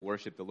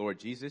worship the Lord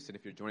Jesus. And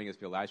if you're joining us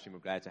via live stream, we're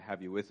glad to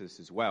have you with us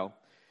as well.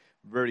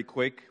 Very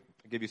quick,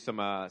 I'll give you some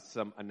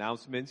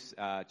announcements.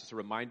 Just a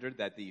reminder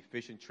that the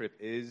fishing trip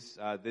is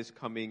this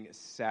coming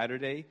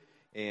Saturday.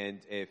 And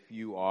if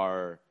you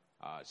are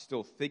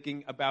still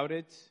thinking about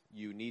it,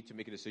 you need to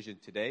make a decision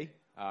today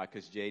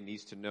because Jay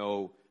needs to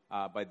know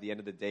by the end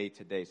of the day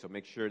today. So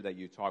make sure that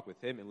you talk with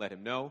him and let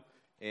him know.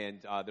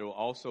 And there will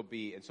also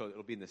be, and so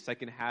it'll be in the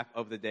second half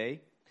of the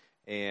day.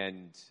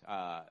 And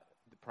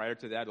prior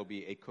to that, there'll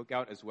be a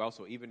cookout as well.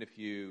 So even if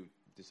you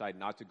decide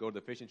not to go to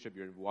the fishing trip,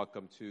 you're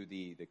welcome to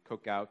the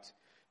cookout,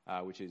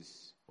 which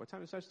is, what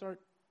time does that start?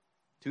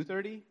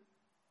 2:30?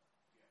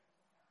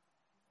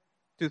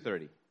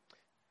 2:30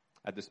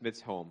 at the Smith's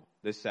home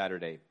this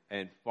Saturday.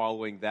 And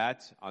following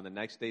that, on the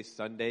next day,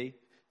 Sunday,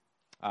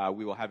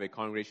 we will have a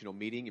congregational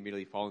meeting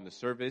immediately following the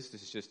service.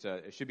 This is just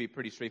it should be a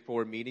pretty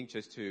straightforward meeting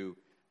just to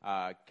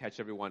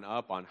catch everyone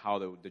up on how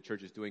the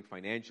church is doing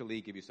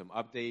financially, give you some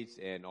updates,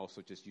 and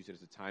also just use it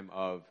as a time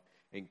of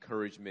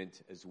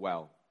encouragement as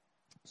well.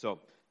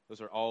 So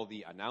those are all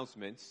the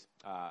announcements.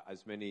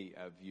 As many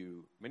of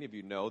you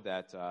know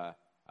that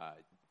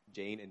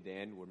Jane and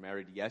Dan were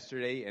married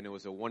yesterday, and it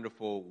was a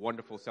wonderful,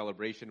 wonderful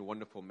celebration,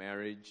 wonderful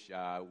marriage,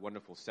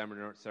 wonderful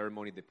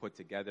ceremony they put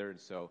together, and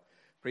so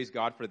praise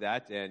God for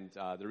that. And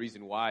the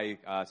reason why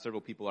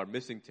several people are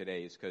missing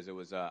today is because it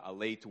was a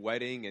late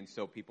wedding, and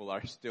so people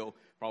are still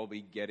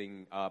probably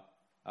getting up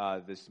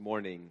this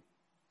morning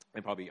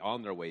and probably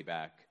on their way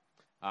back.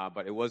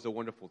 But it was a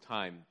wonderful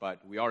time.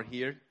 But we are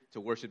here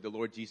to worship the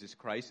Lord Jesus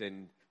Christ,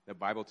 and the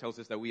Bible tells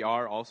us that we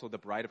are also the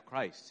bride of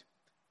Christ.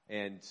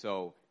 And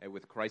so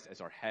with Christ as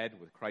our head,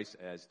 with Christ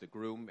as the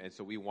groom, and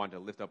so we want to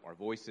lift up our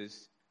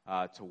voices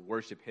to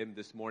worship Him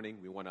this morning.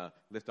 We want to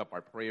lift up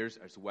our prayers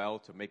as well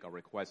to make our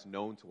requests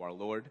known to our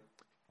Lord.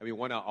 And we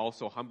want to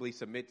also humbly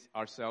submit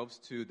ourselves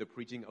to the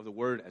preaching of the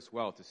Word as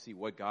well to see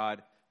what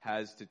God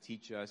has to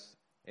teach us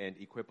and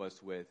equip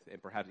us with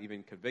and perhaps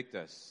even convict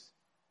us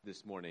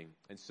this morning.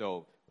 And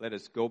so let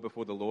us go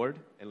before the Lord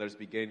and let us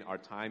begin our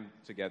time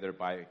together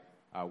by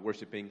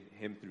worshiping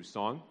Him through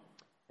song.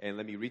 And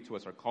let me read to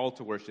us our call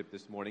to worship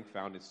this morning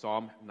found in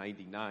Psalm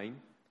 99,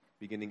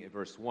 beginning at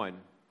verse 1.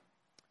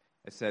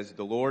 It says,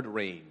 "The Lord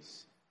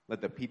reigns, let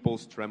the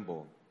peoples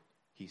tremble.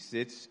 He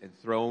sits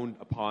enthroned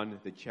upon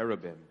the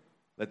cherubim,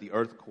 let the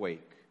earth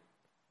quake.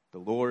 The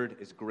Lord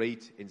is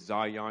great in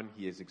Zion,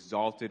 He is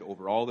exalted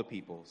over all the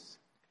peoples.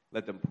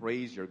 Let them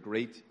praise your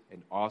great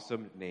and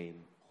awesome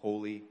name.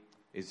 Holy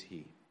is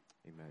He."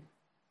 Amen.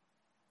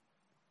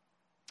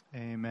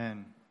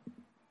 Amen.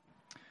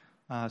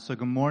 So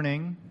good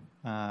morning.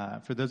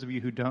 For those of you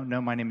who don't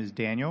know, my name is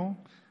Daniel,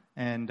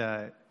 and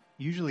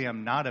usually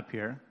I'm not up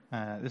here.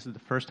 This is the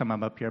first time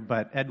I'm up here,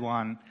 but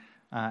Edwan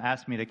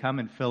asked me to come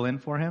and fill in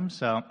for him.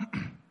 So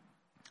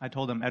I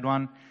told him,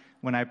 Edwan,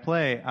 when I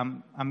play,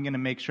 I'm going to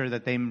make sure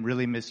that they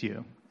really miss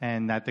you,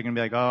 and that they're going to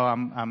be like, oh,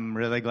 I'm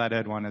really glad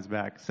Edwan is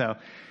back. So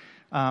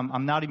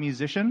I'm not a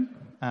musician,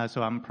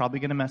 so I'm probably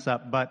going to mess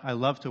up, but I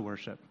love to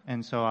worship,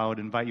 and so I would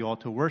invite you all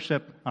to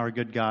worship our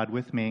good God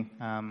with me.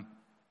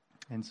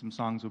 And some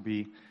songs will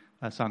be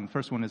sung. The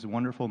first one is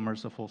 "Wonderful,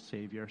 Merciful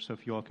Savior." So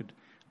if you all could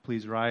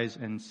please rise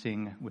and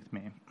sing with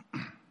me.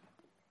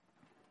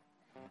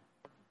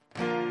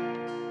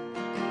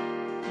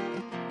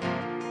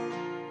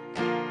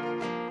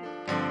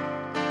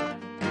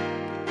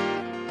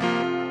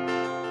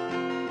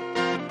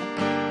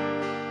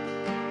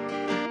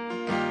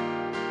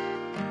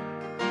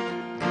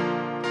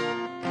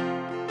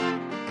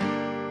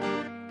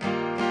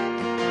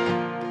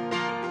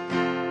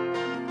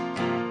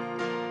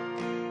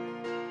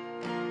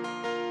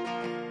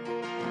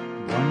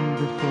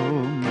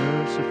 Wonderful,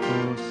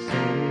 merciful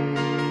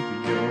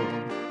Savior,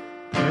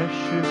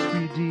 precious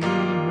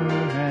Redeemer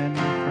and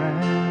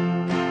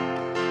friend.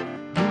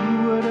 Who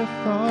would have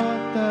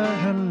thought that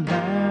a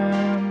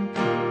lamb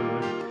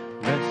could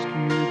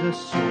rescue the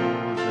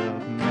souls of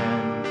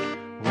men?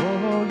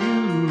 Oh, you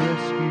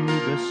rescue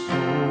the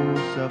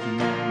souls of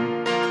men.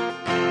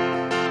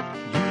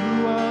 You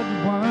are the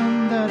one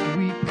that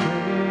we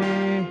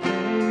praise.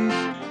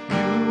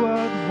 You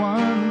are the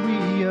one we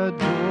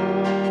adore.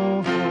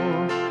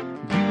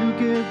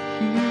 Give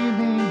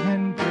healing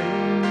and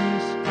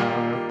grace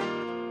our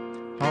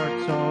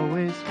hearts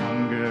always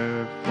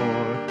hunger for.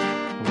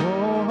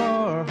 Oh,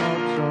 our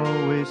hearts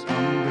always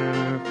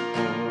hunger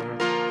for.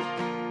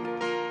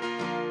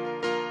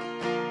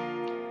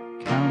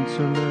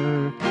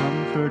 Counselor,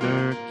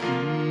 Comforter,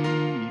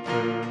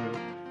 Keeper,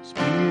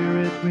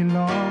 Spirit we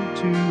long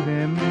to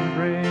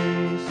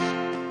embrace.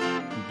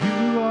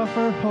 You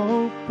offer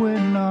hope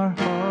when our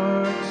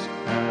hearts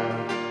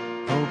have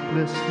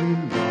hopelessly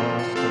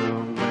lost the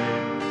way.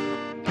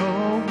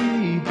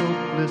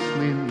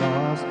 Hopelessly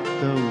lost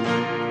the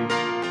way.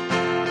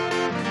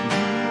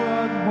 You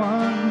are the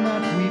one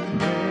that we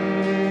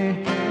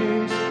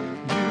praise.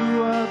 You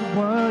are the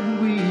one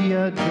we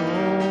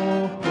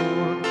adore.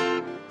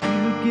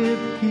 You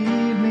give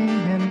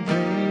healing and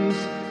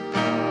grace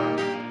our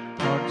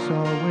hearts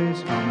always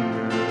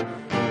hunger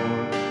for.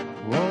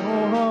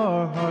 Oh,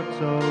 our hearts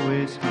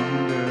always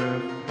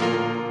hunger for.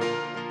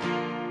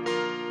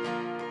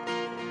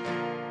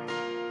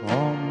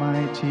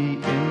 Almighty,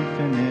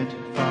 infinite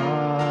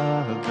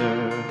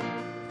Father,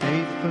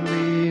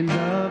 faithfully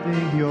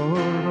loving your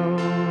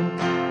own.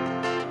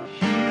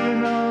 Here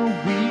in our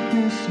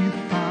weakness you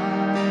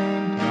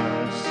find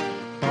us,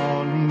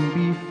 falling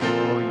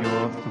before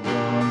your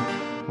throne.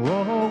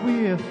 Oh,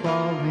 we're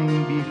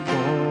falling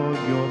before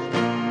your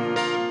throne.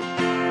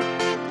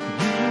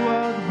 You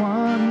are the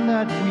one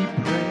that we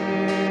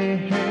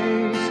praise.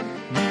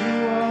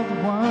 You are the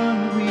one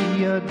we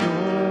adore.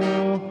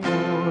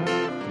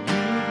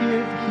 You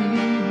give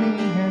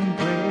healing and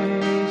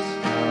grace.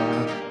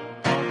 Our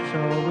hearts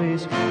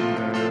always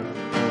hunger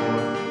for.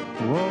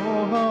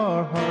 Oh,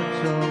 our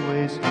hearts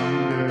always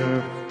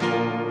hunger for.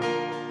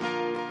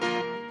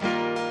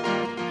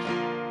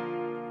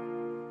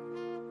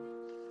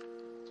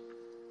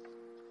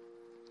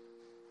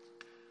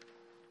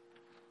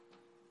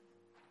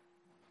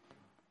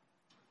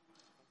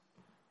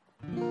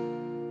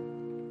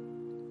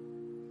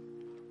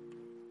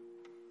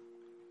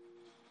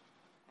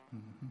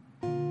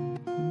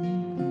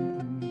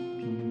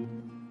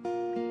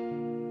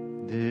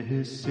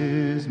 This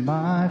is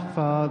my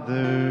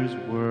Father's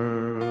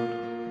world,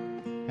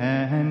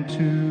 and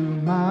to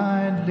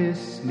my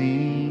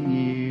listening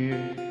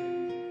ear,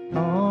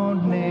 all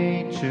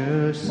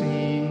nature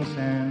sings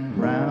and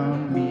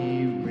round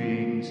me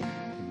rings the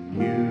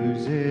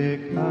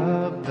music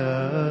of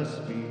the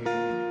Spirit.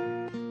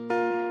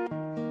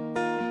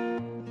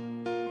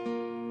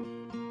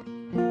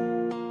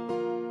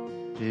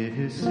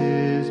 This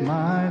is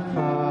my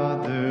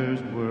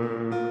Father's world.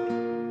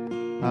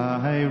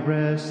 I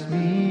rest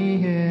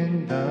me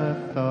in the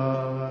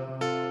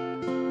thought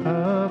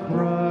of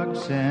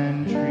rocks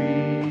and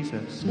trees,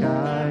 of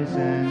skies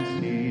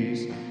and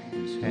seas,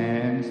 whose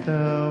hands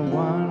the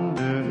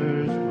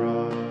wonders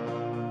wrought.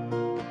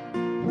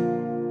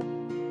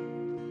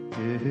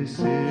 This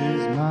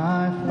is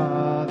my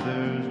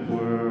Father's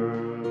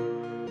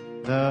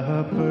world.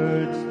 The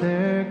birds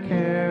their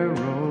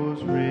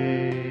carols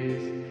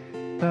raise,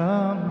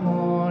 the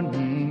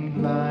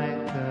morning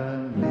light,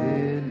 the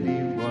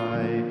lily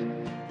white,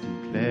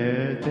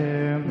 declare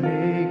their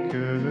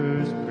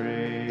Maker's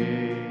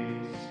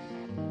praise.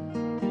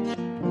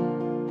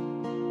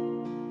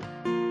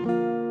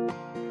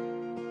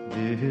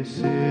 This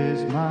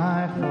is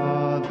my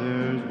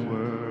Father's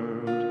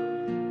world.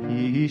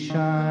 He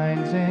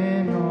shines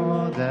in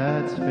all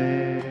that's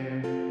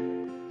fair.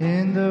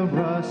 In the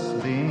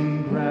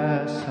rustling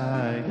grass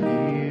I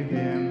hear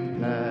him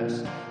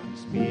pass. He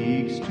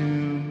speaks to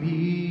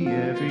me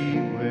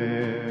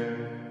everywhere.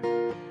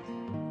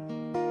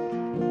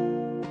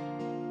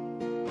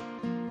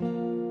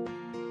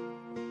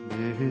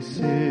 This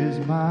is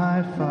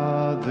my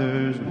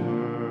Father's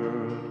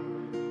world.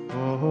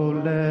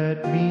 Oh,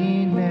 let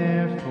me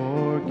ne'er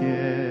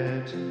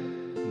forget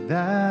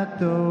that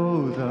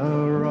though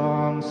the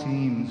wrong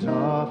seems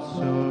oft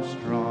so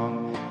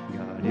strong,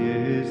 God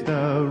is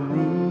the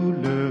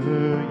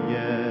ruler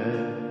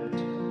yet.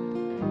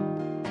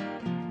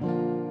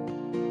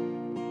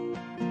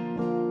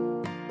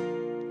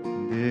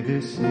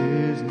 This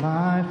is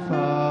my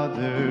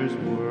Father's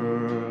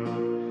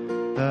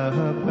world.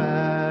 The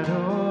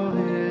battle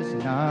is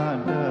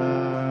not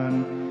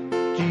done.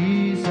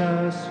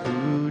 Jesus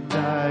who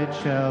died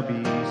shall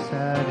be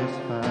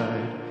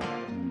satisfied,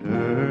 and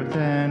earth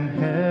and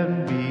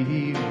heaven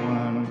be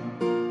one.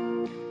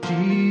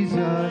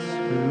 Jesus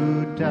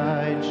who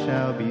died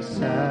shall be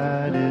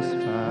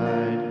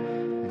satisfied,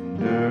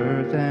 and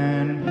earth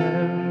and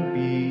heaven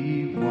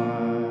be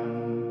one.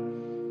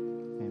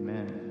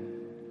 Amen.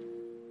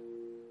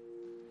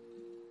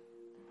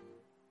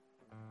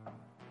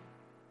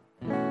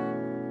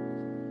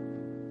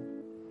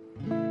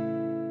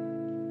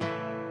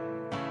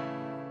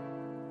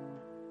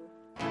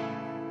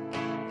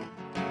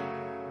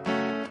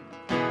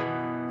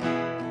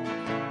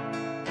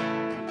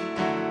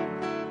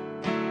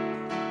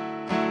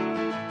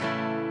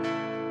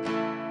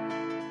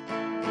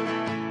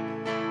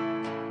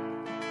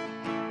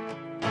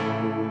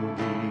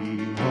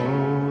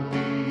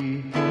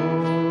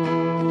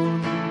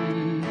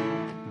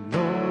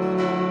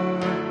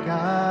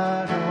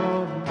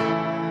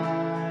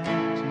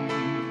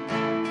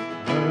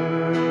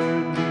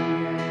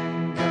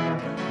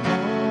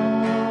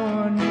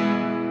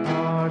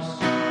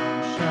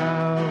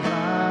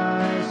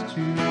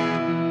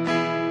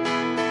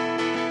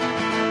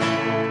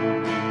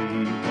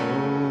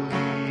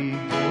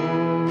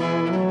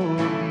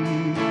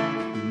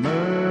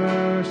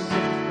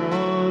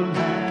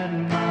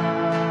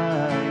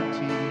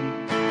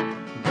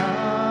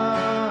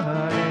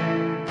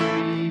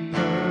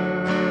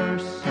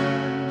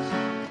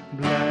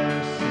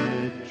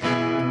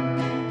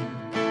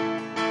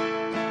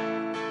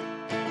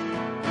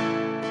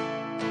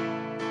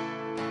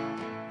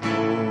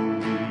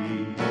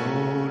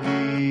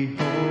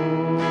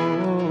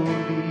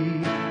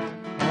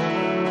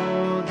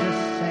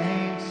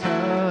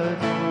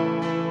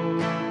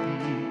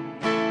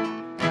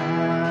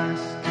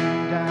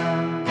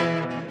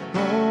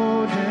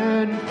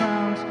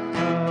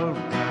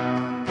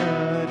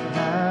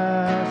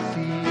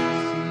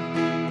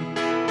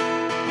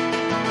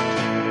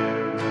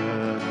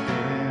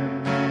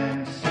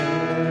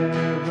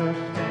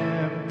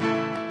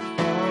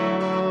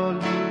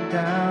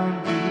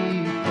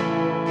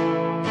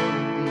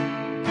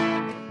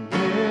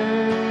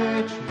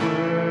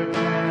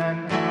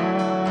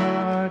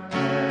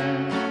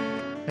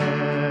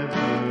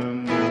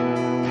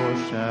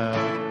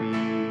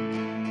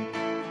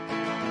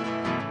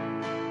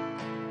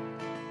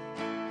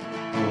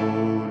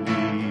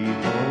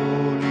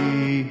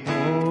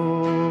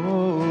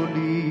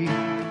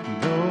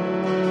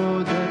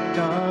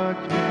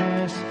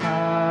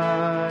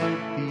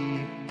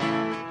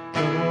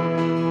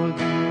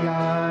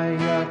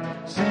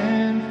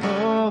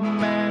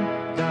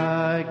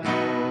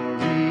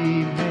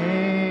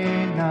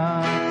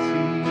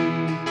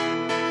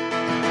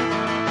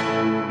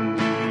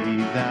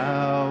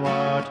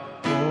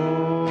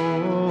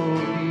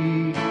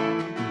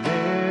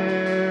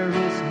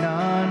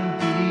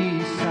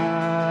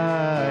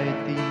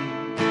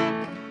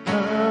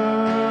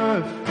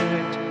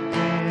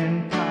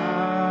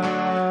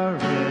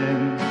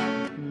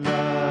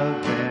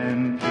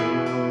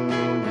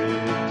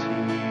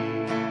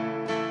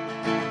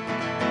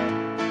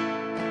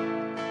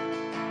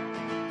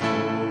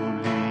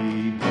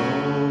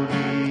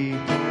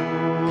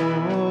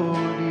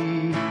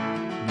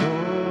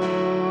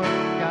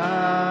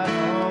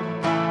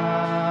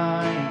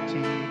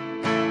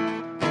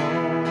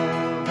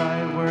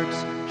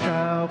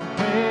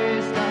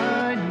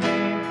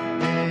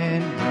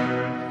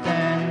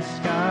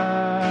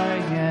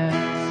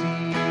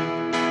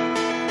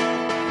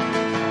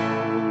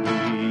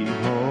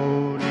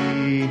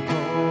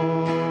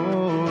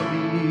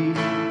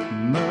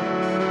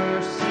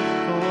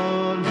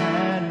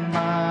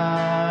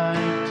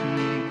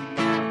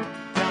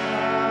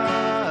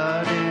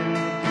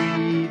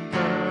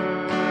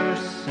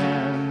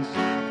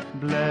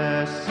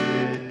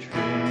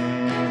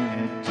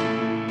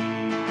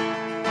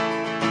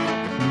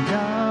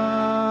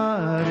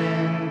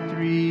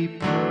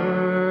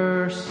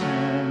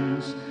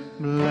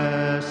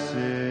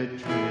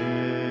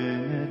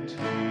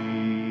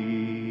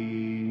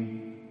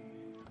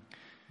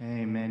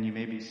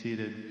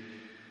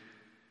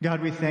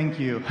 God, we thank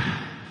you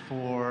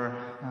for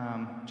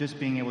just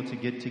being able to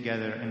get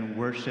together and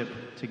worship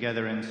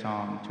together in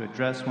song, to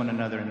address one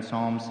another in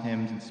psalms,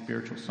 hymns, and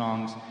spiritual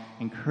songs,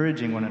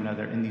 encouraging one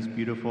another in these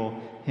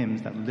beautiful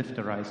hymns that lift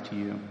our eyes to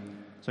you.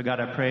 So God,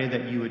 I pray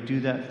that you would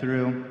do that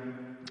through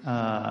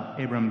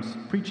Abram's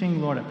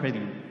preaching. Lord, I pray that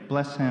you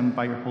bless him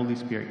by your Holy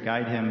Spirit,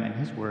 guide him and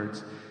his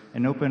words,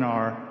 and open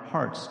our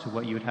hearts to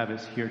what you would have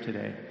us hear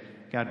today.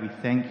 God, we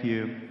thank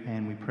you,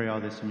 and we pray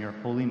all this in your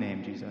holy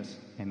name, Jesus.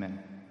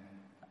 Amen.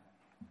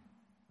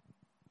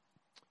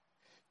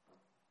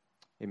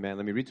 Amen.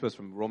 Let me read to us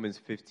from Romans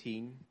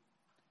 15,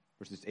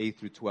 verses 8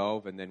 through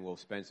 12, and then we'll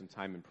spend some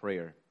time in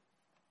prayer.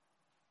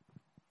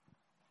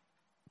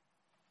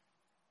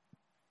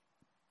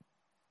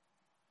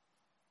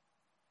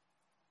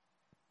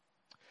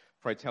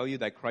 For I tell you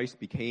that Christ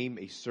became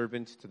a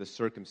servant to the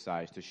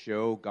circumcised to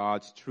show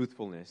God's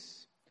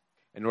truthfulness,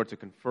 in order to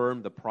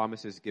confirm the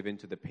promises given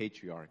to the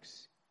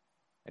patriarchs,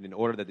 and in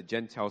order that the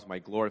Gentiles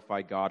might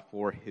glorify God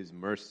for his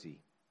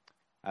mercy.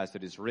 As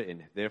it is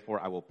written, therefore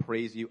I will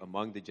praise you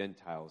among the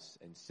Gentiles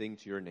and sing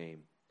to your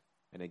name.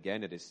 And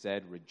again it is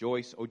said,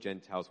 rejoice, O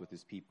Gentiles, with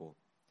his people.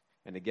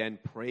 And again,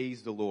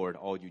 praise the Lord,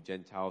 all you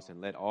Gentiles,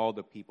 and let all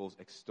the peoples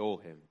extol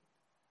him.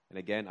 And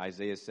again,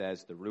 Isaiah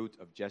says, the root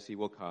of Jesse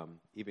will come,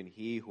 even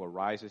he who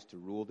arises to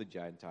rule the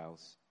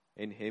Gentiles.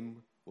 In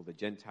him will the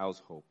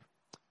Gentiles hope.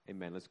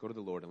 Amen. Let's go to the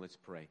Lord and let's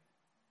pray.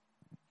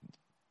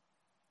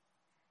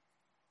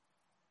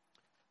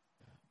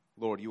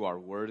 Lord, you are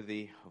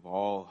worthy of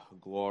all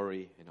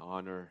glory and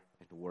honor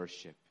and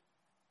worship.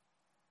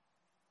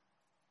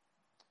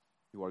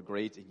 You are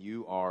great and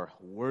you are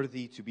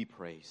worthy to be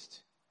praised.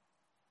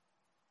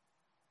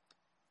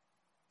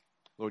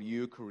 Lord,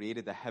 you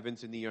created the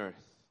heavens and the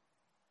earth.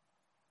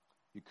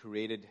 You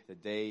created the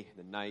day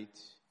and the night,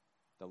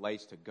 the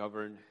lights to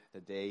govern the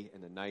day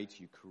and the night.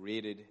 You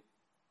created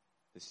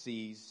the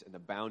seas and the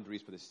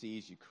boundaries for the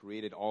seas. You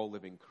created all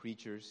living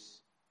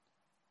creatures.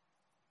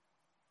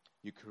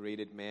 You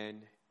created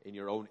man in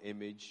your own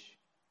image,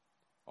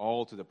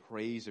 all to the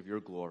praise of your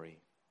glory.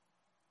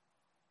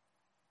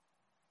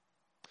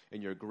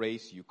 In your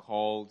grace, you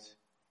called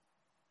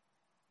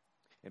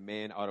a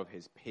man out of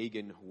his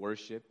pagan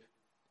worship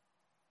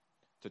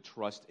to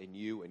trust in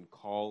you and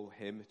call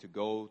him to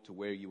go to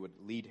where you would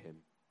lead him.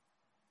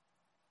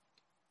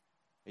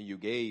 And you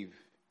gave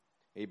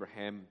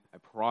Abraham a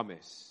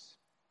promise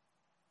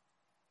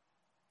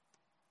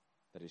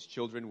that his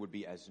children would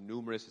be as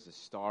numerous as the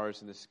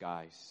stars in the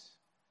skies,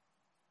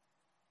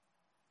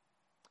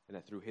 and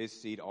that through his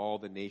seed all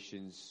the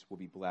nations will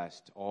be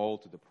blessed, all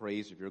to the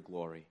praise of your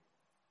glory.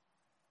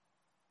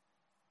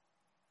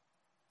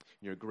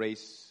 In your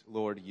grace,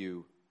 Lord,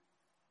 you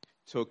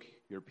took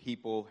your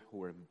people who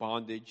were in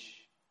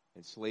bondage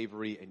and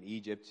slavery in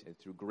Egypt, and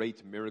through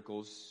great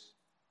miracles,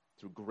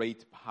 through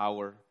great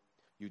power,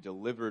 you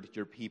delivered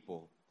your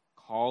people,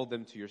 called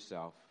them to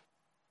yourself,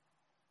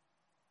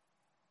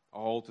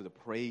 all to the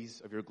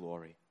praise of your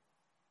glory.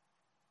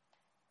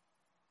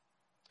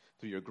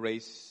 Through your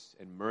grace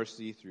and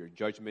mercy, through your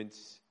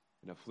judgments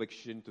and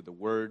affliction, through the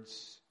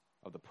words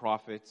of the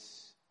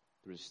prophets,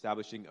 through the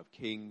establishing of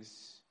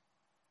kings,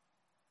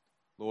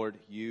 Lord,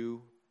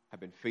 you have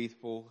been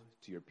faithful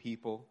to your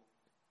people,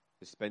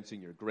 dispensing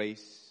your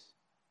grace,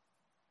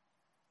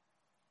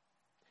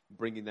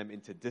 bringing them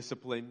into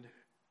discipline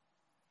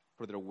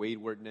for their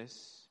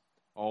waywardness,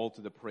 all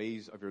to the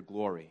praise of your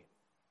glory.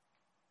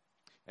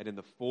 And in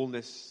the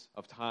fullness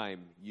of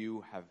time,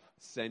 you have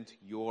sent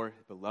your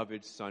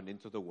beloved Son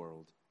into the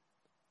world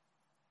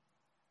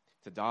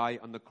to die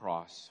on the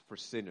cross for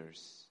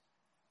sinners,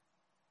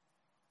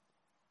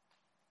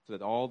 so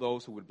that all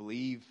those who would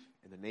believe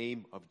in the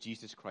name of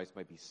Jesus Christ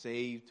might be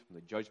saved from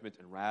the judgment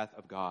and wrath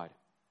of God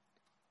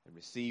and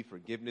receive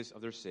forgiveness of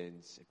their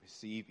sins and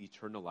receive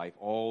eternal life,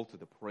 all to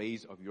the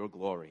praise of your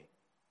glory.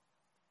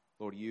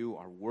 Lord, you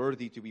are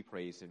worthy to be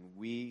praised, and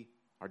we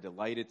are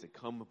delighted to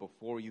come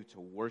before you to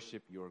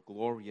worship your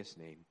glorious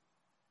name.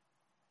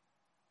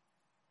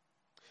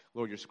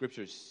 Lord, your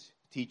scriptures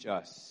teach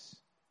us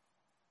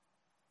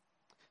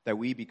that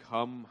we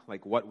become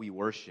like what we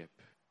worship.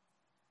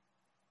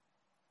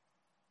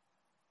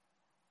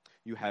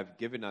 You have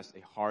given us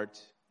a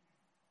heart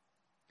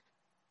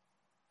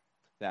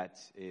that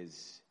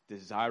is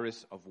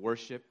desirous of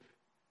worship.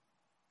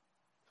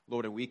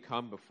 Lord, and we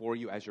come before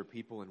you as your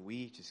people, and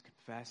we just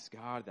confess,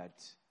 God, that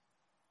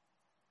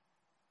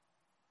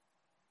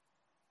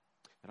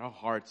our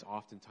hearts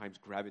oftentimes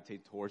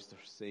gravitate towards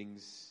those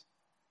things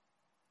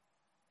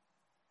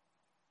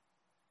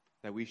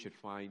that we should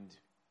find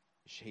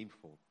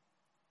shameful.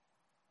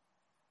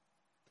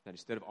 That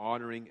instead of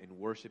honoring and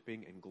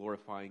worshiping and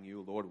glorifying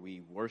you, Lord,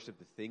 we worship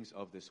the things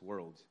of this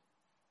world.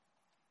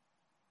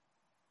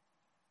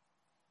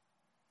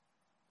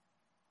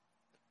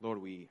 Lord,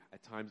 we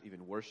at times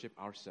even worship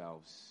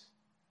ourselves.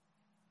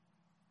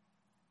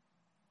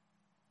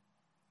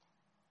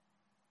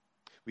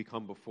 We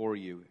come before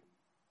you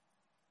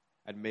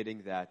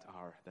admitting that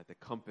the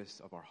compass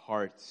of our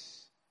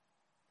hearts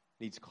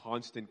needs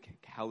constant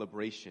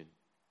calibration.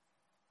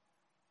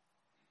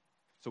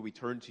 So we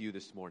turn to you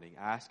this morning,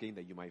 asking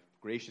that you might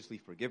graciously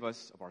forgive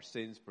us of our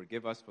sins,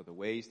 forgive us for the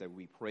ways that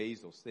we praise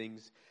those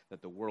things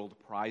that the world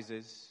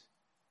prizes,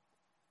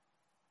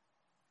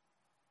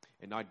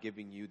 and not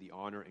giving you the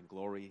honor and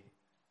glory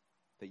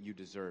that you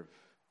deserve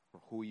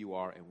for who you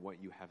are and what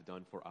you have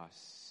done for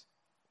us.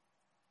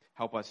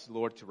 Help us,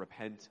 Lord, to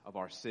repent of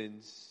our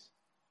sins.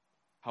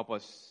 Help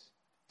us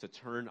to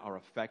turn our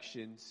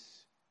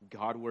affections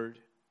Godward.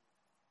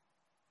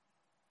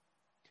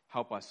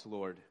 Help us,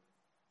 Lord,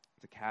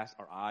 to cast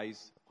our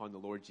eyes upon the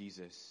Lord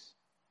Jesus,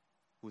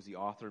 who is the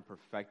author and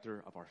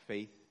perfecter of our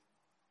faith,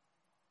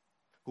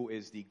 who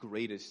is the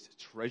greatest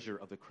treasure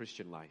of the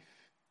Christian life.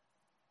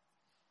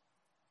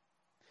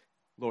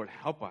 Lord,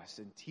 help us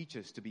and teach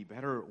us to be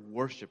better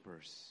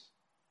worshipers,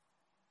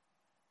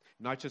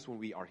 not just when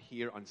we are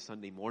here on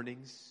Sunday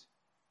mornings,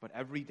 but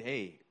every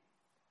day,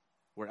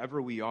 wherever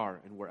we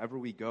are and wherever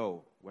we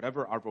go,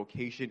 whatever our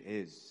vocation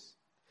is,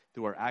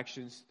 through our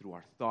actions, through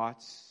our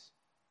thoughts,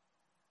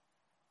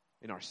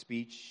 in our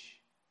speech.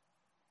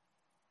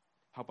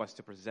 Help us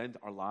to present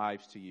our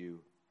lives to you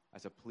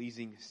as a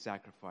pleasing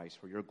sacrifice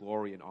for your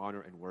glory and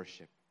honor and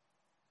worship.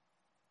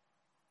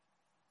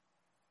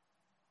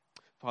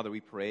 Father,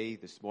 we pray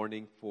this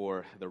morning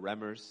for the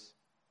Remmers.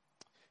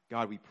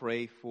 God, we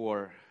pray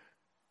for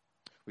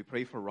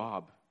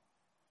Rob.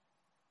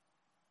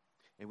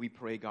 And we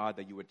pray, God,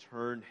 that you would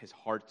turn his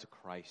heart to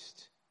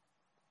Christ.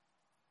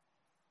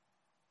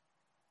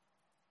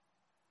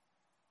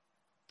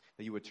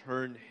 That you would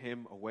turn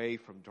him away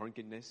from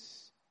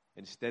drunkenness,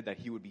 instead that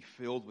he would be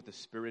filled with the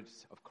Spirit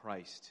of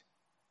Christ.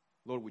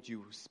 Lord, would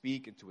you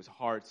speak into his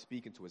heart,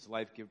 speak into his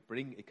life,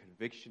 bring a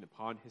conviction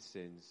upon his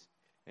sins,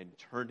 and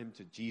turn him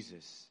to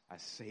Jesus as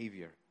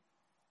Savior.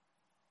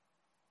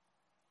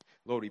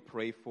 Lord, we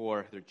pray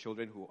for their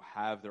children who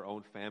have their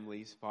own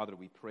families. Father,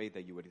 we pray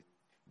that you would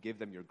give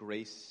them your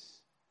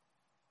grace,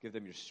 give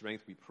them your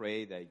strength. We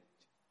pray that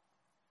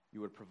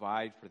you would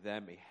provide for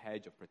them a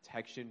hedge of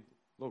protection.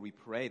 Lord, we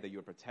pray that you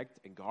would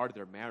protect and guard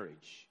their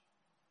marriage,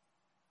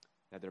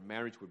 that their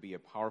marriage would be a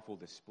powerful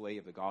display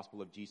of the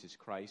gospel of Jesus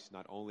Christ,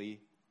 not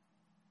only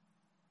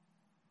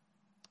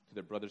to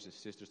their brothers and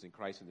sisters in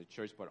Christ in the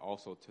church, but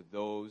also to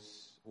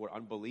those who are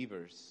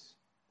unbelievers.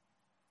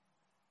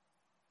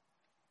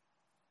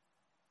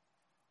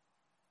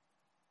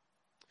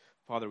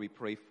 Father, we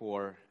pray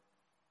for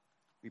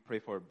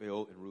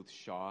Bill and Ruth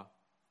Shaw.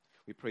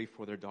 We pray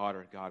for their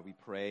daughter, God. We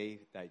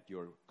pray that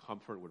your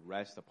comfort would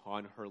rest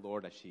upon her,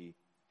 Lord, as she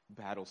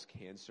battles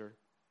cancer.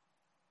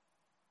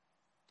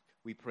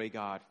 We pray,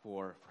 God,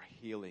 for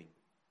healing.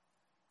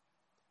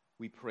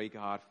 We pray,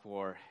 God,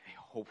 for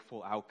a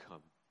hopeful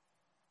outcome.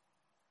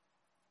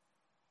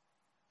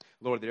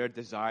 Lord, they're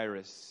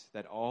desirous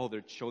that all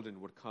their children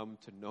would come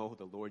to know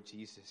the Lord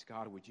Jesus.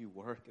 God, would you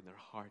work in their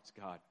hearts,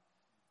 God?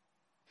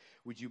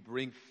 Would you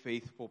bring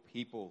faithful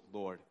people,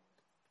 Lord,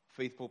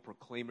 faithful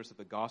proclaimers of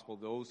the gospel,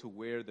 those who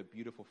wear the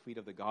beautiful feet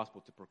of the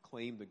gospel to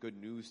proclaim the good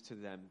news to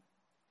them,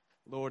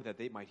 Lord, that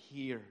they might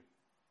hear,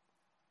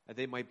 that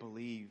they might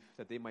believe,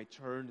 that they might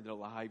turn their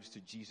lives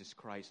to Jesus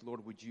Christ.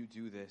 Lord, would you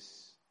do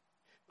this?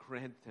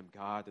 Grant them,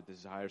 God, the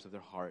desires of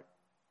their heart.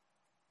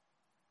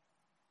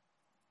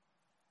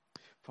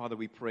 Father,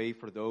 we pray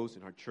for those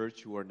in our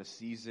church who are in a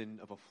season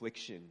of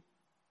affliction,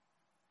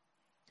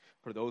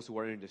 for those who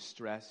are in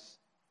distress,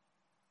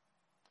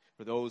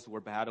 For those who are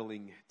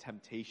battling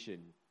temptation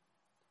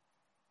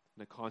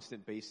on a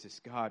constant basis,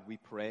 God, we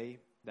pray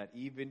that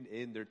even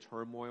in their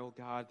turmoil,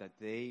 God, that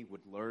they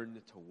would learn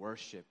to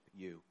worship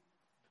you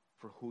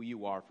for who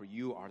you are. For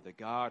you are the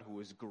God who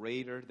is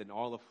greater than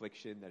all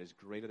affliction, that is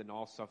greater than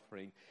all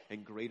suffering,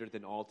 and greater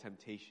than all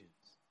temptations.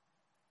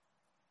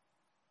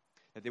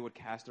 That they would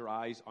cast their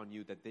eyes on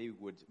you, that they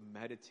would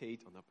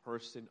meditate on the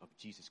person of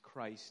Jesus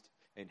Christ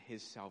and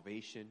his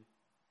salvation.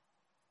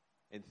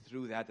 And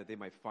through that they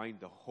might find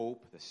the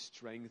hope, the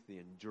strength, the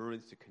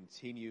endurance to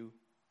continue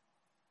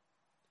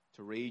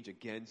to rage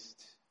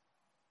against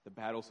the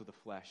battles of the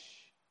flesh.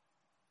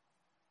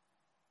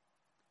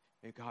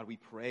 And God, we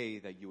pray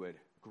that you would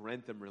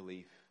grant them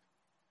relief,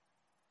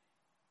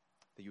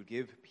 that you would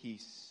give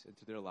peace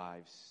into their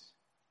lives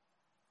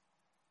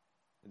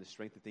and the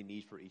strength that they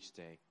need for each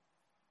day.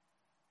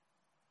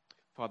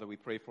 Father, we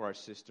pray for our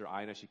sister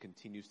Ina. She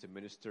continues to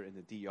minister in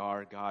the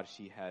DR. God,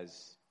 she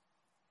has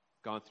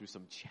gone through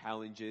some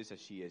challenges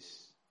as she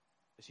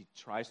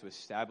tries to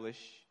establish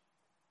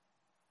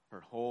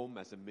her home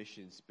as a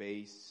mission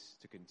space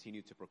to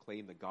continue to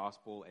proclaim the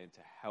gospel and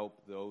to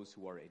help those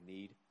who are in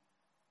need.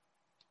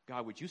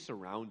 God, would you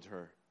surround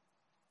her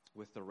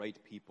with the right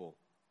people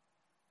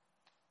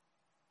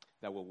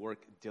that will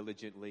work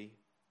diligently,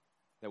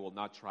 that will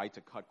not try to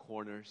cut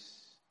corners.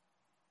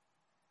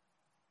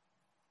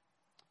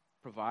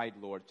 Provide,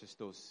 Lord, just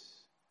those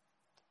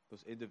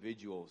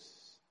individuals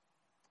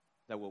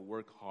that will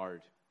work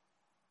hard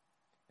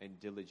and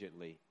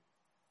diligently.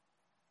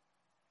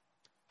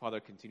 Father,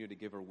 continue to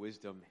give her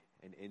wisdom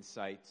and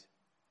insight.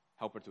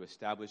 Help her to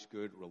establish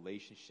good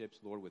relationships,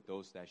 Lord, with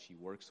those that she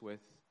works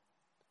with.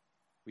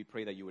 We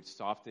pray that you would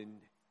soften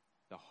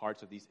the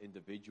hearts of these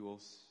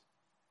individuals.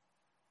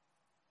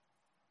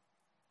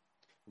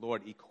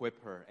 Lord,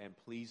 equip her and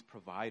please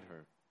provide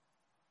her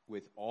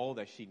with all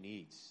that she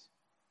needs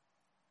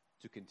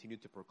to continue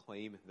to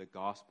proclaim the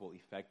gospel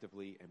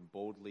effectively and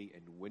boldly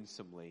and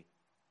winsomely,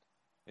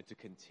 and to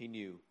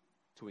continue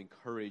to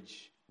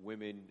encourage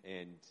women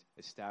and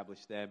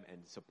establish them and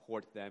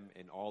support them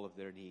in all of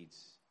their needs.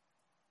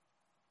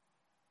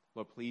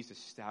 Lord, please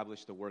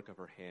establish the work of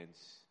her hands.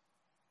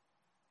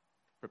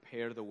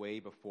 Prepare the way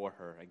before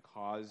her and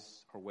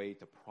cause her way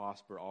to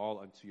prosper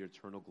all unto your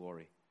eternal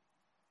glory.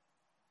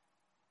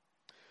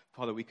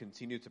 Father, we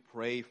continue to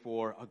pray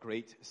for a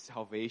great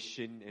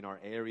salvation in our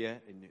area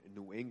in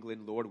New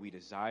England. Lord, we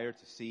desire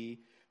to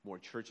see more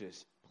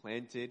churches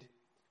planted,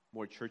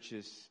 more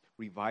churches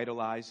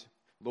revitalized.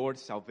 Lord,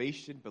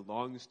 salvation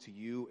belongs to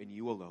you and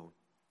you alone.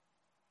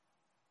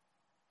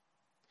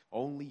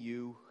 Only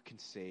you can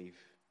save.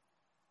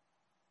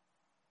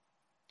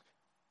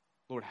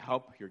 Lord,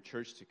 help your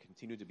church to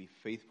continue to be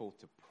faithful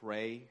to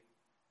pray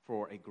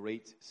for a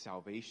great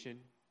salvation.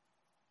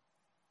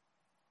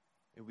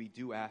 And we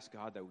do ask,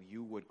 God, that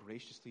you would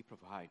graciously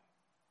provide.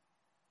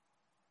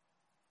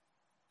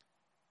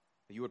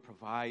 That you would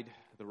provide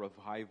the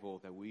revival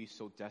that we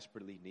so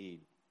desperately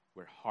need,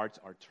 where hearts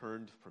are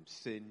turned from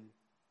sin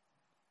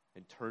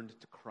and turned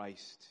to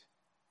Christ.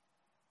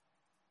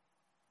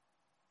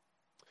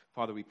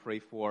 Father, we pray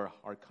for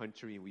our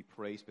country, and we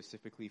pray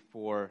specifically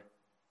for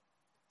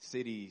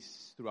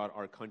cities throughout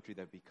our country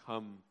that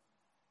become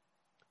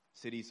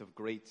cities of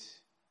great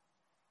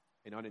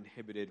and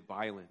uninhibited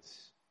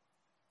violence.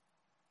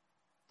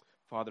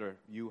 Father,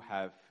 you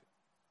have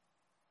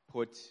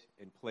put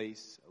in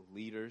place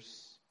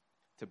leaders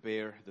to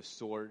bear the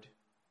sword.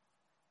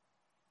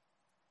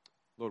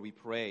 Lord, we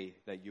pray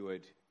that you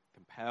would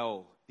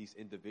compel these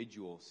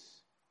individuals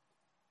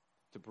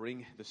to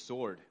bring the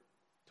sword,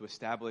 to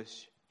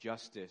establish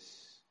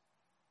justice.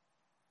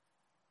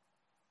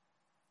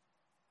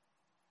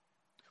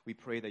 We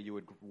pray that you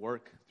would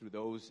work through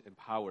those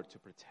empowered to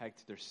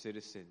protect their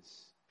citizens,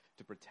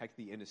 to protect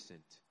the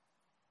innocent.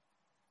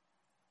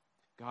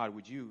 God,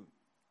 would you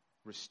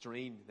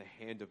restrain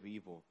the hand of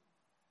evil,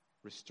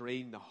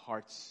 restrain the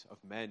hearts of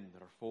men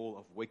that are full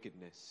of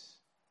wickedness.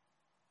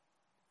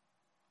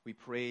 We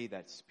pray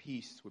that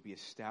peace would be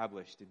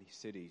established in these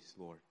cities,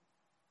 Lord.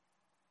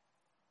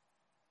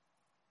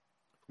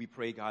 We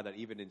pray, God, that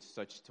even in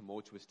such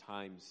tumultuous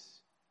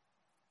times,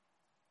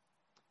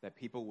 that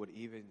people would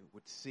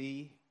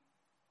see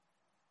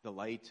the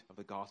light of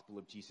the gospel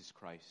of Jesus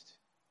Christ,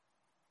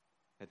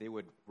 that they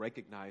would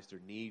recognize their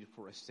need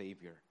for a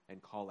Savior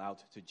and call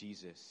out to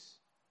Jesus,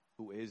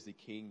 who is the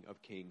King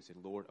of kings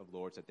and Lord of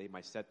lords, that they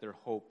might set their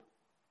hope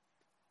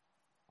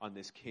on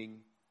this King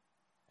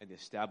and the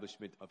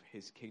establishment of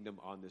his kingdom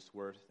on this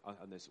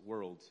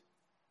world,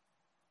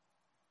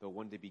 though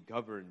one day be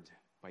governed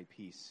by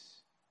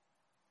peace.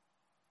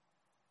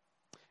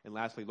 And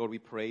lastly, Lord, we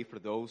pray for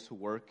those who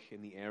work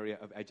in the area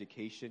of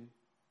education.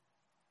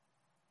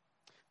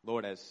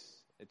 Lord, as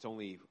it's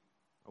only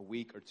a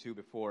week or two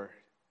before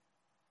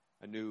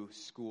a new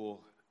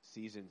school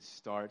season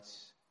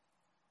starts,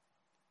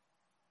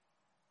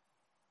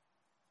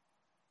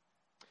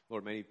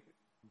 Lord, many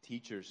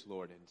teachers,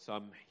 Lord, and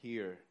some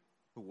here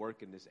who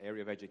work in this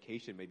area of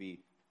education may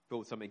be filled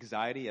with some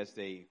anxiety as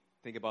they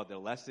think about their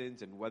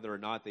lessons and whether or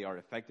not they are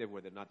effective,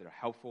 whether or not they're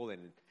helpful,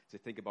 and to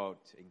think about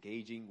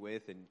engaging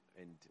with and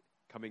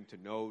coming to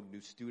know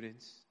new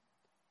students.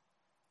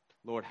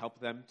 Lord, help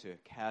them to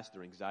cast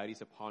their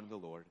anxieties upon the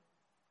Lord,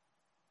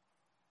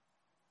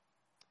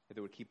 that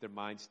they would keep their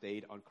minds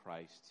stayed on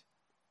Christ,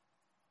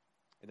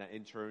 and that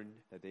in turn,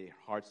 that their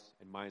hearts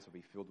and minds will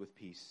be filled with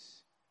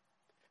peace.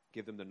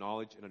 Give them the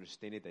knowledge and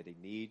understanding that they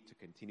need to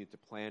continue to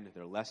plan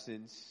their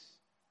lessons.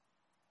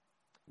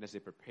 And as they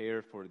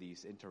prepare for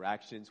these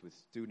interactions with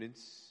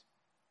students,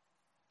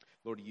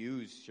 Lord,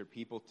 use your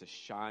people to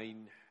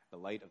shine the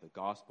light of the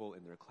gospel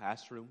in their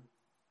classroom,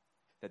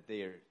 that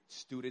their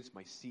students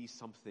might see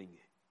something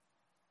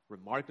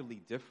remarkably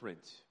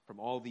different from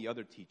all the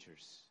other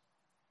teachers.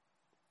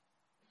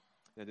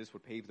 That this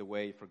would pave the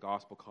way for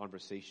gospel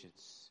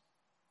conversations.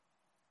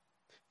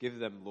 Give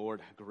them,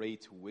 Lord,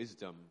 great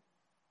wisdom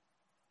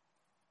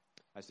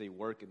as they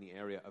work in the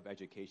area of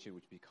education,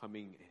 which is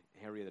becoming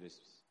an area that is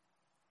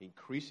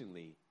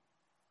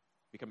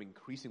becoming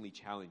increasingly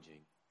challenging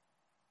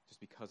just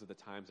because of the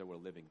times that we're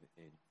living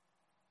in.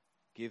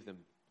 Give them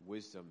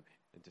wisdom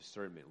and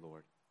discernment,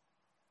 Lord.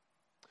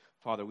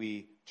 Father,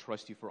 we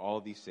trust you for all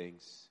of these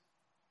things.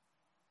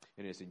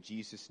 And it's in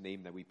Jesus'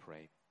 name that we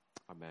pray.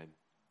 Amen.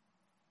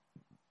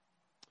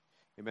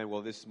 Amen.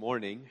 Well, this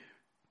morning,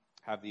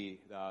 have the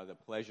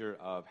pleasure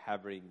of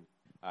having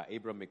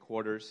Abram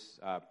McQuarters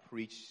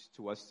preach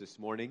to us this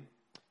morning.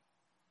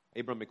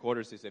 Abram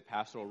McQuarters is a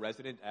pastoral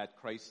resident at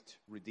Christ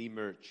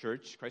Redeemer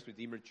Church. Christ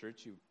Redeemer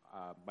Church, you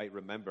might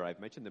remember, I've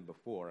mentioned them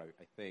before,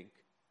 I think.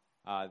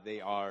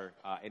 They are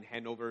in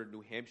Hanover,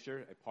 New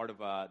Hampshire, a part of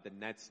the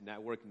NETS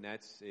network.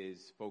 NETS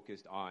is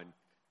focused on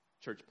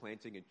church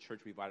planting and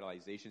church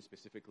revitalization,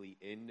 specifically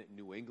in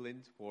New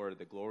England for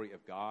the glory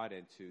of God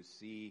and to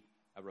see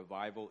a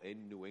revival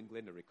in New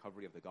England, a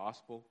recovery of the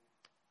gospel.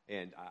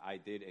 And I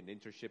did an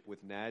internship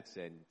with NETS,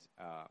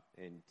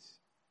 and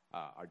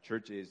our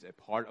church is a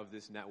part of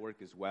this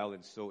network as well,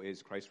 and so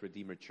is Christ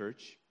Redeemer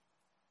Church.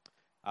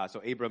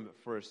 So Abram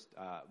first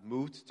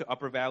moved to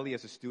Upper Valley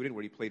as a student,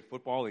 where he played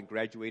football and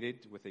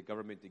graduated with a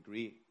government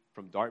degree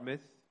from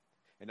Dartmouth.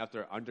 And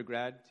after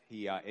undergrad,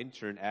 he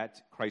interned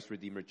at Christ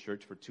Redeemer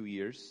Church for 2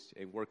 years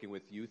in working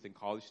with youth and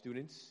college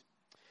students.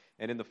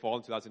 And in the fall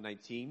of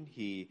 2019,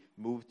 he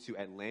moved to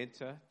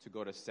Atlanta to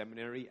go to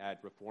seminary at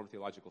Reformed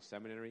Theological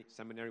Seminary,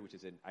 which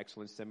is an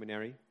excellent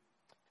seminary,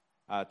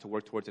 to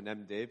work towards an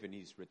MDiv. And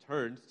he's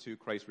returned to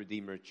Christ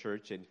Redeemer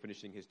Church and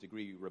finishing his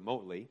degree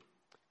remotely,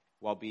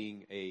 while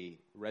being a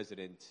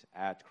resident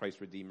at Christ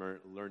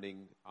Redeemer,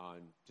 learning on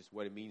just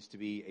what it means to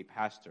be a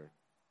pastor.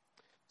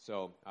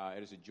 So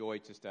it is a joy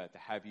just to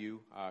have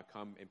you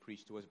come and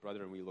preach to us,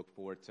 brother, and we look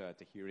forward to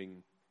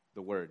hearing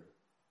the word.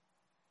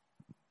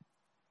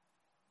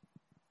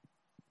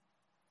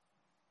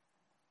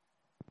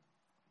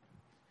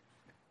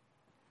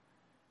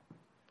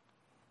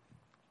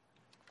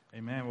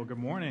 Amen. Well, good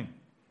morning.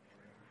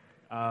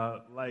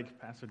 Like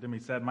Pastor Demi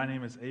said, my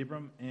name is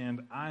Abram,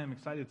 and I am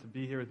excited to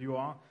be here with you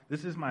all.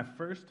 This is my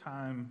first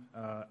time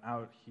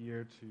out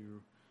here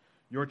to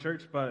your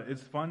church, but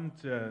it's fun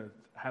to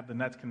have the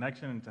NETS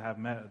connection and to have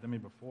met Demi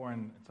before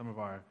in some of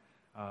our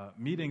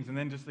meetings, and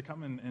then just to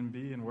come and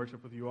be in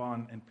worship with you all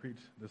and preach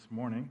this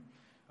morning.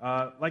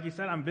 Like you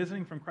said, I'm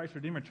visiting from Christ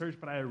Redeemer Church,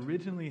 but I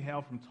originally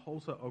hail from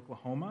Tulsa,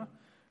 Oklahoma.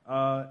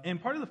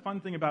 And part of the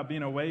fun thing about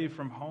being away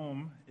from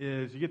home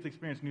is you get to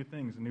experience new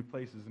things and new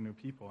places and new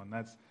people, and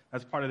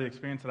that's part of the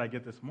experience that I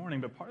get this morning.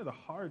 But part of the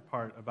hard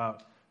part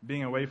about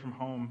being away from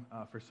home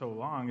for so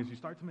long is you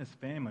start to miss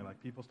family.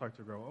 Like, people start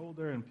to grow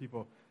older, and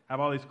people have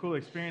all these cool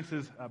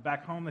experiences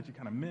back home that you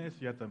kind of miss.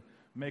 You have to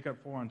make up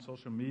for on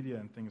social media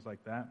and things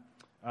like that.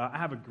 I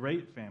have a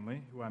great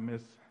family who I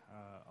miss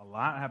a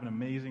lot. I have an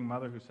amazing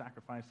mother who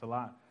sacrificed a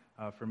lot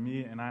for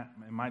me and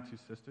my two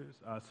sisters.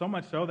 So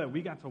much so that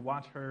we got to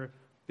watch her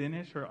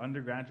finish her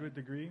undergraduate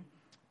degree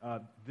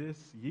this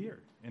year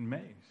in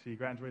May. She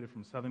graduated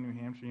from Southern New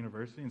Hampshire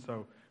University, and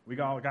so we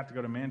all got to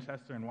go to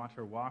Manchester and watch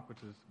her walk, which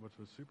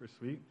was super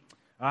sweet.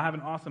 I have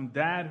an awesome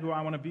dad who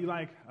I want to be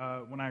like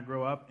when I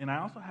grow up, and I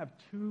also have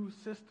two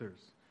sisters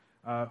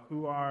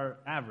who are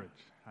average,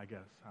 I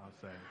guess I'll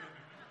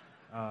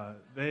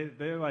say.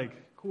 They're like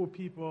cool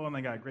people, and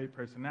they got great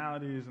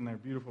personalities, and they're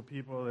beautiful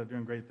people. They're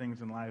doing great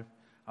things in life.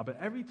 But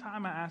every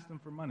time I ask them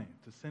for money,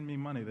 to send me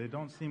money, they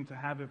don't seem to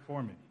have it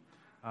for me.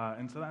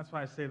 And so that's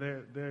why I say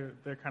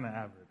they're kind of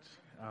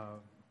average.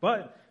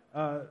 But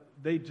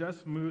they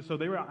just moved, so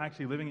they were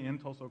actually living in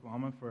Tulsa,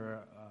 Oklahoma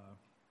for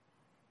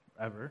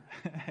ever.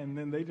 And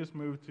then they just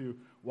moved to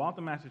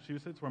Waltham,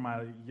 Massachusetts, where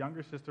my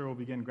younger sister will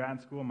begin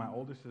grad school. My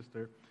older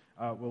sister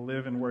will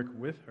live and work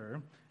with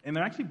her. And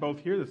they're actually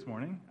both here this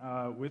morning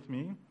with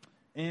me.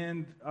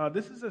 And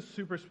this is a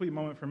super sweet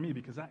moment for me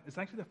because it's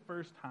actually the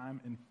first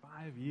time in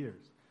 5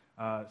 years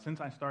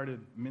since I started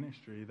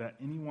ministry that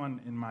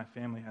anyone in my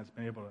family has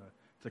been able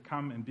to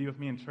come and be with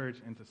me in church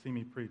and to see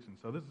me preach. And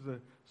so this is a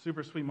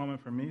super sweet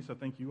moment for me, so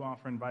thank you all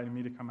for inviting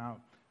me to come out.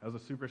 It was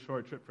a super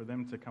short trip for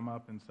them to come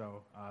up, and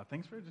so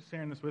thanks for just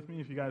sharing this with me.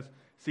 If you guys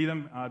see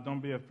them, don't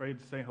be afraid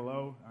to say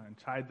hello and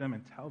chide them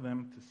and tell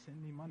them to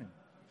send me money,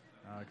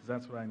 because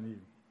that's what I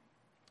need.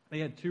 They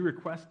had two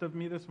requests of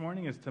me this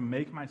morning, is to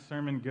make my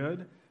sermon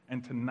good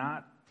and to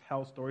not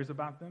tell stories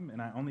about them,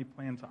 and I only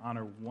plan to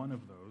honor one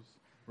of those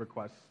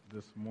requests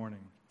this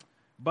morning.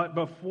 But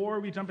before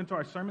we jump into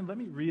our sermon, let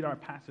me read our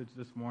passage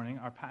this morning.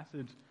 Our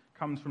passage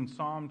comes from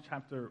Psalm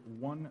chapter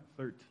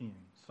 113.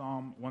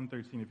 Psalm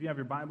 113. If you have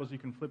your Bibles, you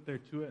can flip there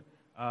to it,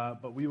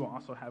 but we will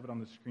also have it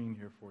on the screen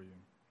here for you.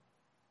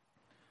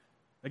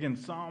 Again,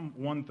 Psalm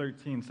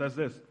 113 says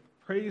this: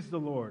 Praise the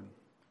Lord.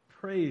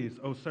 Praise,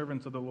 O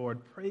servants of the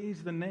Lord.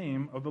 Praise the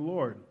name of the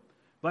Lord.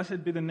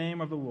 Blessed be the name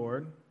of the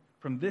Lord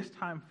from this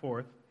time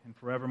forth and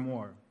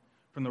forevermore.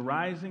 From the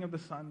rising of the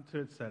sun to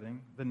its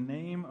setting, the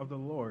name of the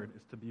Lord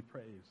is to be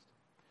praised.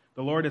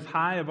 The Lord is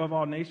high above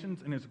all nations,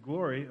 and his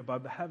glory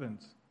above the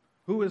heavens.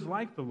 Who is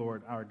like the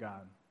Lord our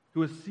God,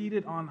 who is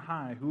seated on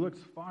high, who looks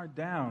far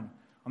down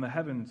on the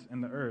heavens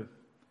and the earth?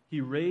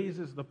 He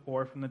raises the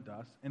poor from the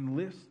dust and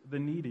lifts the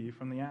needy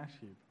from the ash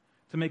heap,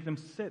 to make them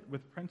sit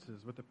with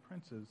the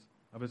princes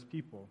of his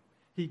people.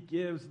 He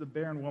gives the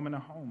barren woman a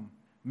home,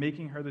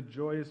 making her the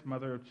joyous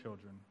mother of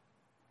children.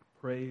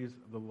 Praise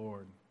the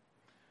Lord.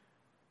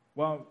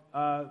 Well,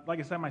 like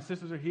I said, my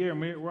sisters are here, and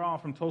we're all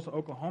from Tulsa,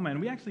 Oklahoma,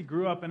 and we actually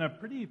grew up in a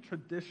pretty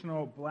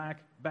traditional Black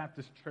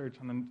Baptist church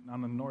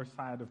on the north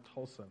side of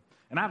Tulsa.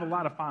 And I have a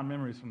lot of fond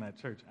memories from that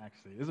church,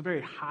 actually. It was a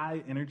very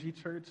high-energy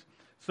church.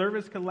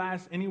 Service could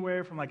last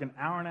anywhere from like an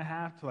hour and a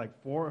half to like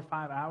 4 or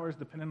 5 hours,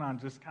 depending on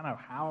just kind of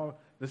how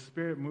the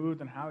Spirit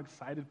moved and how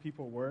excited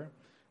people were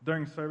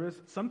during service.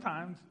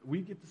 Sometimes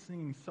we get to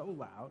singing so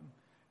loud,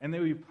 and they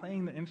would be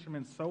playing the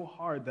instruments so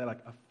hard that like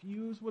a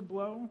fuse would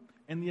blow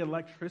and the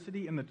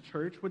electricity in the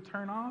church would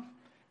turn off,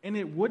 and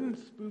it wouldn't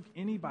spook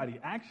anybody.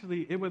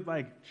 Actually, it would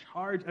like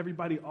charge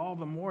everybody all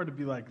the more to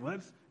be like,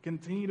 let's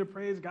continue to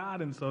praise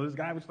God. And so this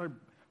guy would start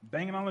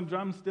banging on the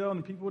drums still,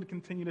 and people would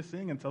continue to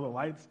sing until the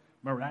lights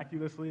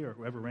miraculously, or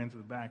whoever ran to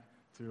the back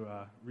to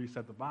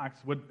reset the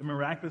box, would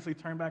miraculously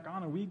turn back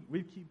on, and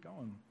we'd keep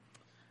going.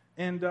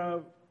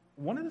 And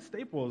one of the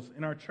staples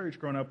in our church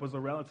growing up was a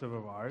relative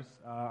of ours,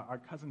 our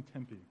cousin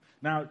Tempe.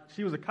 Now,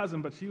 she was a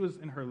cousin, but she was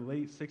in her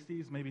late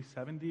 60s, maybe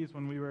 70s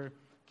when we were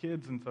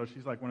kids, and so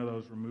she's like one of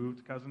those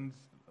removed cousins,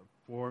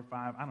 4 or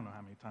 5. I don't know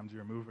how many times you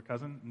remove a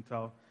cousin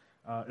until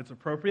it's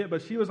appropriate,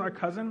 but she was our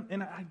cousin,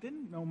 and I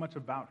didn't know much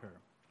about her.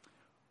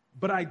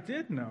 But I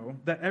did know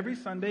that every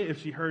Sunday,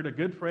 if she heard a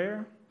good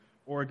prayer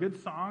or a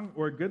good song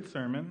or a good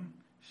sermon,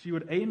 she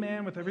would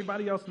amen with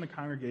everybody else in the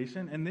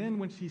congregation, and then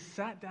when she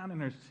sat down in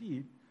her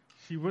seat,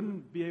 she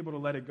wouldn't be able to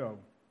let it go.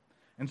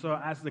 And so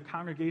as the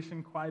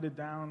congregation quieted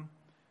down,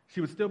 she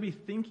would still be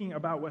thinking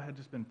about what had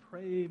just been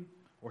prayed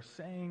or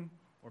sang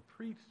or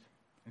preached,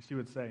 and she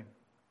would say,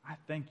 I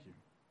thank you.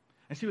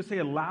 And she would say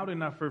it loud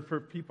enough for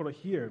people to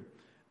hear.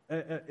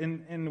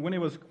 And when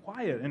it was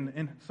quiet,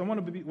 and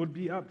someone would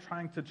be up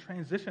trying to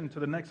transition to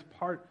the next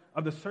part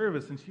of the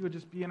service, and she would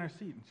just be in her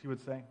seat, and she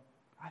would say,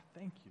 I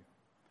thank you.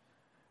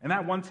 And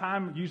that one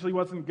time usually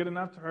wasn't good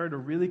enough to her to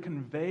really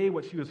convey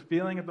what she was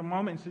feeling at the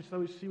moment, and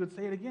so she would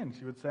say it again.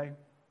 She would say,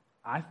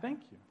 I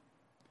thank you.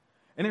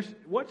 And if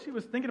what she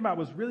was thinking about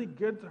was really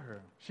good to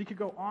her, she could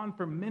go on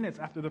for minutes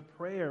after the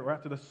prayer or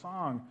after the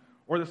song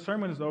or the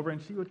sermon is over,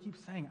 and she would keep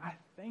saying, I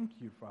thank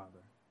you, Father.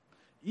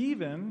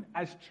 Even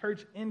as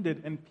church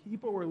ended and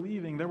people were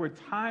leaving, there were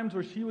times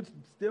where she would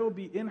still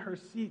be in her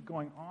seat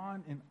going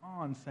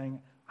on saying,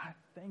 I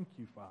thank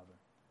you, Father.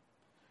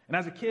 And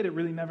as a kid, it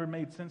really never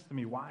made sense to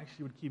me why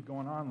she would keep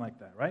going on like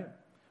that, right?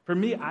 For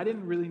me, I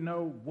didn't really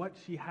know what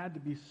she had to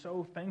be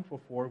so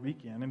thankful for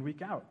week in and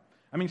week out.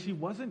 I mean, she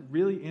wasn't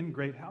really in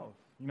great health.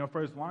 You know,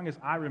 for as long as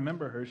I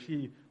remember her,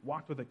 she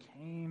walked with a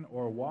cane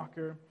or a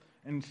walker,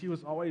 and she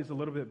was always a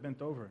little bit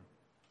bent over.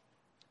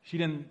 She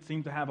didn't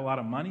seem to have a lot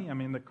of money. I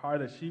mean, the car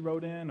that she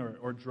rode in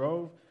or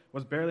drove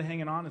was barely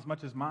hanging on as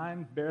much as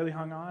mine barely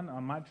hung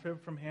on my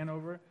trip from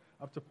Hanover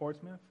up to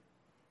Portsmouth.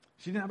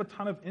 She didn't have a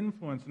ton of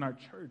influence in our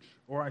church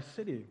or our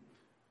city.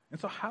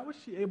 And so how was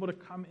she able to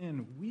come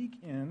in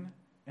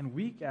and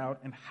week out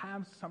and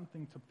have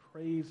something to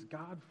praise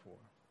God for?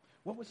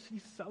 What was she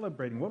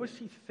celebrating? What was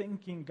she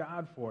thanking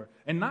God for?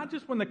 And not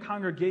just when the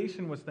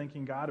congregation was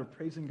thanking God or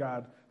praising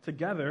God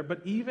together,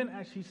 but even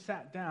as she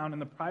sat down in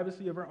the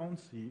privacy of her own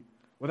seat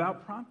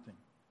without prompting.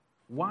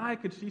 Why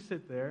could she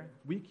sit there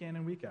week in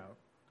and week out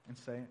and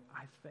say,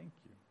 I thank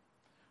you?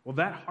 Well,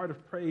 that heart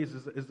of praise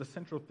is the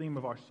central theme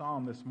of our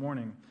psalm this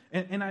morning.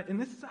 And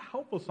this is a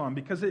helpful psalm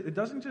because it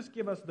doesn't just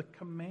give us the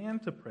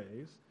command to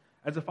praise,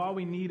 as if all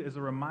we need is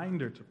a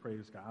reminder to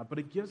praise God, but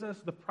it gives us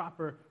the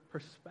proper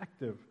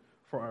perspective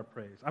for our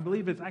praise. I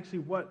believe it's actually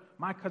what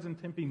my cousin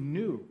Tempe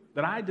knew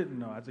that I didn't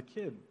know as a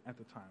kid at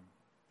the time.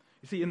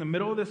 You see, in the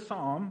middle of this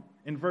psalm,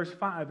 in verse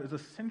 5, is a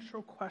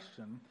central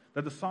question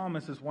that the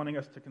psalmist is wanting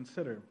us to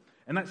consider.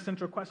 And that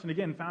central question,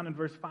 again, found in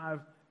verse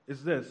 5,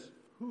 is this: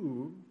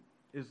 who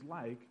is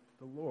like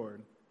the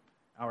Lord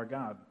our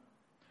God?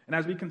 And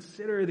as we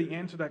consider the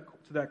answer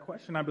to that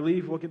question, I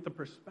believe we'll get the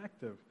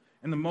perspective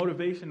and the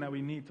motivation that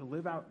we need to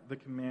live out the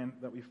command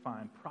that we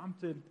find,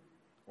 prompted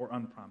or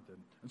unprompted.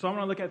 And so I'm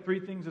going to look at 3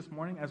 things this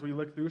morning as we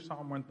look through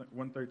Psalm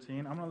 113.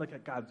 I'm going to look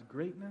at God's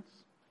greatness,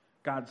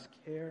 God's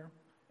care,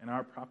 and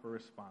our proper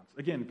response.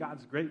 Again,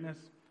 God's greatness,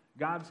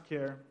 God's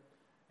care,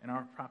 and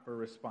our proper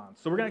response.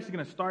 So we're actually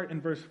going to start in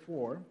verse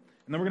 4, and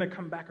then we're going to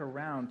come back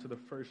around to the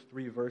first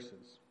 3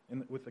 verses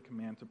with the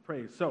command to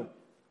praise. So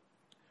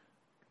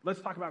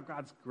let's talk about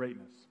God's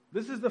greatness.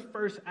 This is the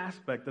first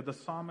aspect that the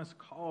psalmist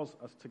calls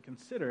us to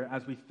consider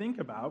as we think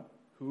about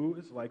who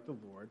is like the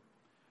Lord,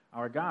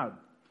 our God.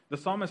 The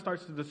psalmist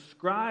starts to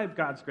describe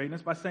God's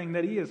greatness by saying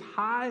that he is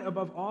high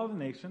above all the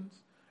nations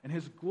and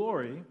his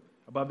glory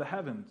above the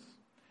heavens.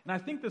 And I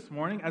think this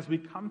morning, as we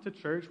come to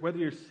church, whether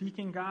you're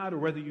seeking God or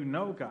whether you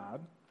know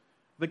God,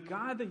 the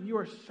God that you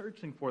are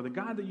searching for, the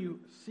God that you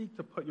seek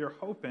to put your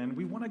hope in,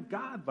 we want a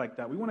God like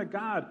that. We want a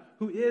God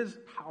who is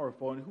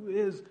powerful and who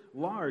is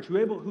large,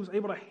 who's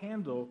able to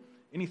handle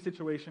any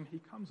situation he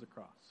comes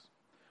across.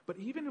 But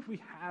even if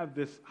we have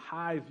this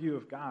high view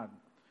of God,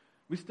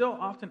 we still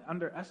often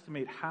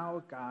underestimate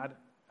how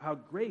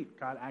great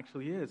God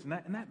actually is. And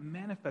that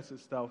manifests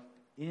itself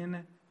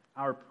in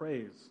our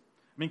praise.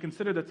 I mean,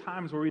 consider the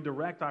times where we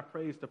direct our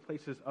praise to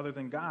places other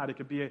than God. It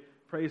could be a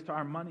praise to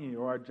our money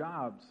or our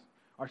jobs,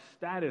 our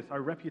status,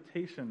 our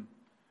reputation,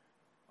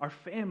 our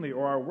family,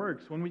 or our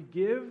works. When we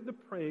give the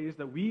praise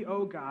that we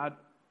owe God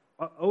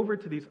over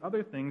to these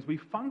other things, we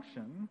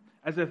function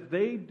as if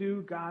they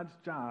do God's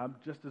job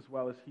just as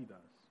well as he does.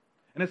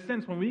 In a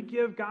sense, when we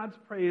give God's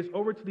praise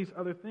over to these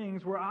other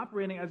things, we're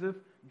operating as if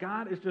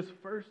God is just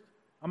first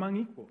among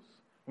equals.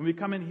 When we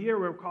come in here,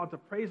 we're called to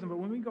praise him, but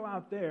when we go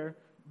out there,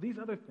 these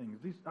other things,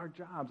 our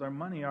jobs, our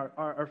money,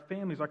 our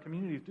families, our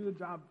communities, do the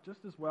job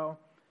just as well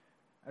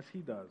as he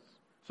does.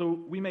 So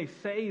we may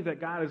say that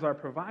God is our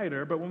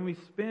provider, but when we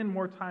spend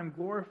more time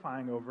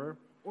glorifying over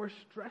or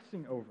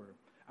stressing over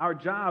our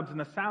jobs and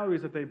the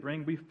salaries that they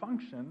bring, we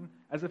function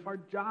as if our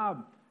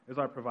job is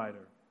our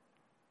provider.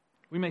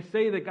 We may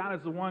say that God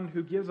is the one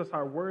who gives us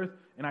our worth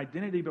and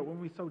identity, but when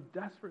we so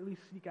desperately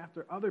seek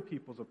after other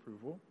people's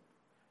approval,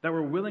 that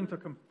we're willing to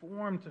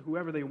conform to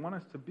whoever they want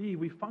us to be,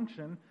 we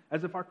function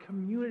as if our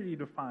community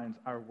defines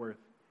our worth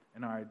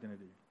and our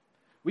identity.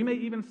 We may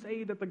even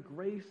say that the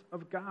grace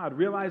of God,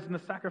 realizing the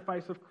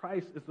sacrifice of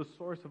Christ, is the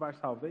source of our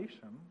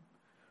salvation.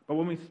 But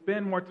when we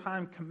spend more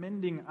time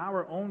commending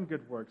our own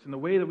good works and the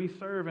way that we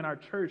serve in our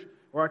church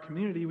or our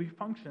community, we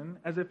function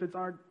as if it's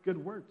our good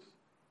works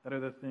that are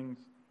the things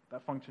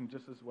that function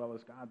just as well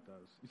as God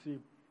does. You see,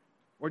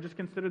 or just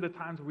consider the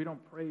times where we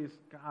don't praise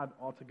God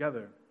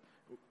altogether.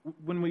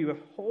 When we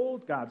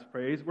withhold God's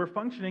praise, we're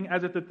functioning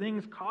as if the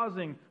things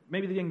causing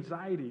maybe the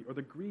anxiety or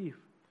the grief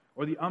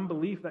or the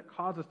unbelief that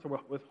cause us to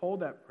withhold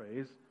that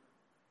praise,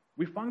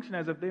 we function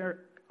as if they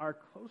are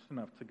close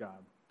enough to God,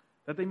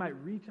 that they might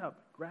reach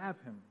up,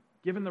 grab him,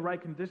 given the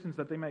right conditions,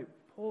 that they might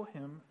pull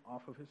him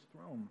off of his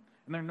throne.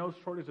 And there are no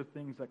shortage of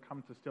things that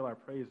come to steal our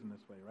praise in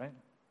this way, right?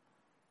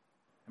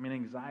 I mean,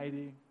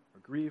 anxiety or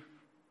grief,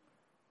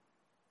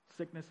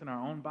 sickness in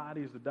our own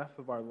bodies, the death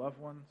of our loved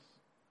ones,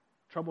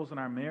 troubles in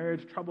our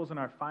marriage, troubles in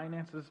our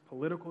finances,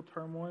 political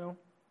turmoil,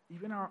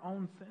 even our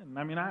own sin.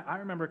 I mean, I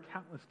remember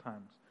countless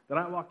times that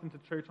I walked into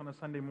church on a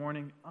Sunday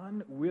morning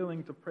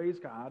unwilling to praise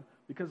God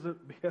because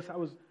I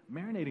was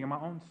marinating in my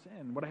own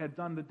sin, what I had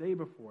done the day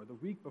before, the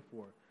week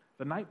before,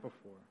 the night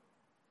before.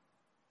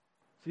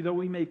 See, though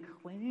we may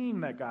claim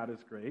that God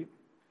is great,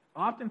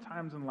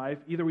 oftentimes in life,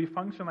 either we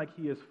function like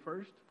he is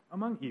first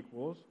among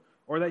equals,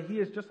 or that he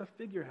is just a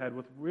figurehead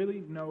with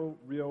really no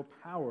real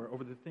power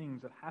over the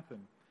things that happen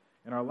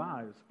in our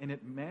lives, and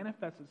it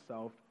manifests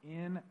itself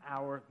in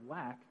our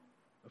lack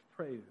of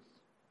praise.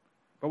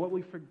 But what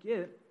we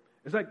forget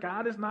is that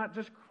God is not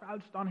just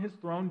crouched on his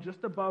throne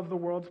just above the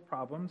world's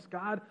problems.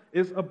 God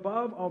is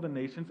above all the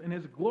nations, and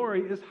his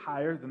glory is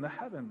higher than the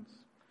heavens.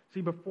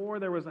 See, before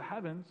there was a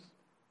heavens,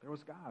 there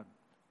was God.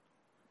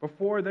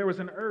 Before there was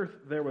an earth,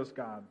 there was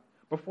God.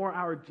 Before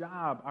our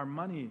job, our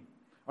money,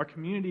 our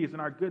communities,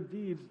 and our good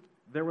deeds,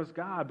 there was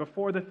God.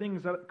 Before the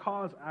things that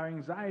cause our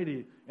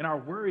anxiety and our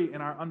worry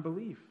and our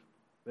unbelief,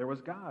 there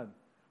was God.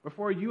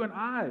 Before you and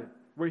I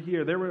were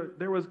here,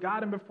 there was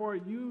God. And before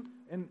you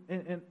and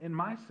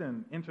my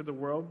sin entered the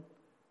world,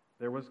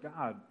 there was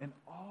God. And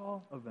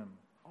all of them,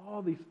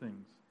 all these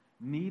things,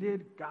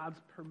 needed God's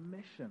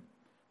permission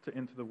to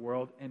enter the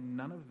world, and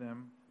none of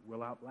them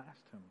will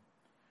outlast him.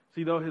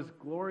 See, though his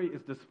glory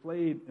is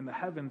displayed in the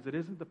heavens, it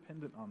isn't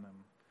dependent on them.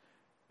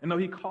 And though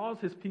he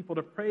calls his people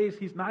to praise,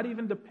 he's not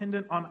even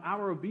dependent on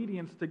our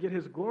obedience to get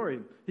his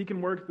glory. He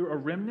can work through a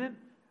remnant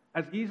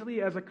as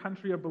easily as a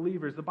country of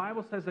believers. The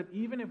Bible says that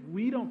even if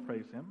we don't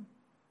praise him,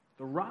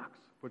 the rocks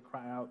would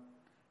cry out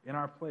in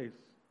our place.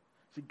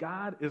 See,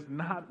 God is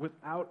not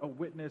without a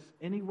witness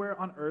anywhere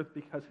on earth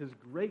because his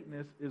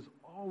greatness is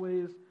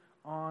always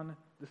on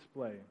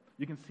display.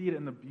 You can see it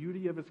in the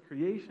beauty of his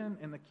creation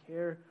and the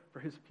care for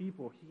his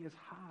people. He is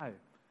high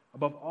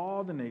above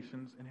all the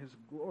nations, and his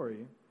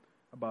glory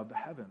above the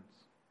heavens.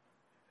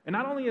 And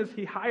not only is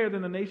he higher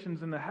than the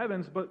nations in the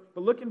heavens, but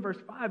look in verse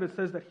 5, it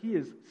says that he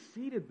is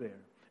seated there.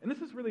 And this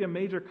is really a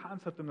major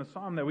concept in the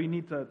psalm that we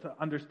need to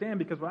understand,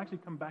 because we'll actually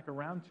come back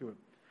around to it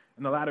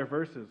in the latter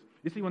verses.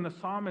 You see, when the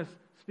psalmist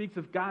speaks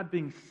of God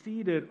being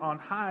seated on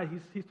high,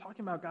 he's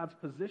talking about God's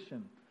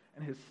position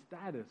and his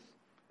status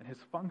and his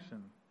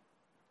function.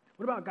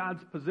 What about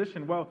God's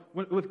position? Well,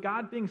 with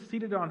God being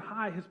seated on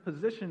high, his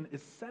position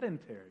is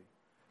sedentary.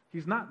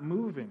 He's not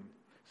moving.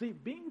 See,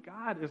 being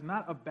God is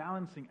not a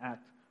balancing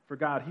act for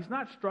God. He's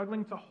not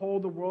struggling to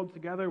hold the world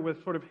together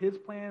with sort of his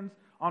plans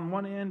on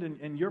one end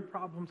and your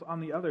problems on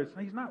the other. So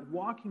he's not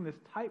walking this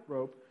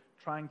tightrope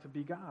trying to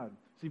be God.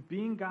 See,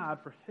 being God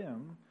for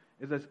him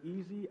is as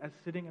easy as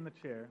sitting in the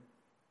chair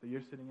that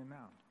you're sitting in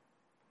now.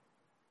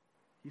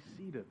 He's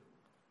seated.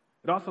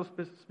 It also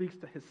speaks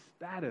to his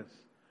status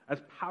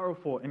as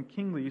powerful and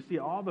kingly. You see,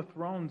 all the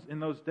thrones in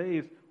those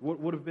days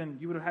would have been,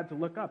 you would have had to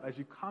look up as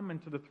you come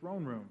into the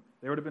throne room.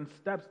 There would have been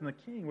steps, and the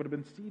king would have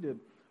been seated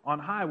on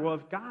high. Well,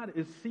 if God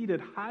is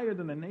seated higher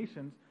than the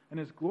nations and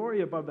his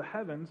glory above the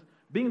heavens,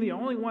 being the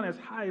only one as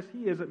high as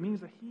he is, it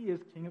means that he is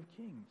King of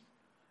kings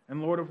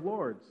and Lord of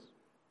lords.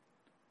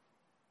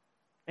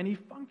 And he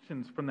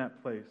functions from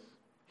that place.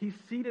 He's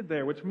seated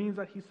there, which means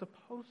that he's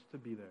supposed to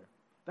be there.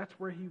 That's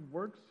where he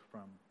works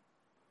from.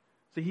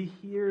 So he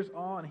hears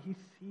all and he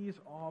sees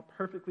all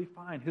perfectly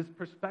fine. His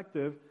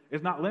perspective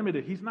is not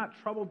limited. He's not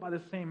troubled by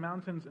the same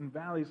mountains and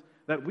valleys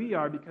that we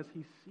are because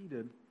he's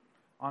seated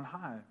on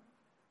high.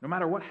 No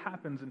matter what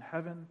happens in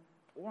heaven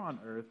or on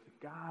earth,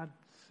 God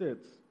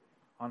sits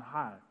on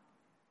high.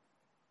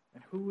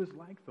 And who is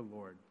like the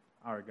Lord,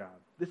 our God?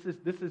 This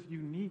is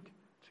unique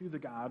to the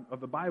God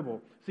of the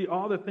Bible. See,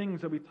 all the things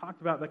that we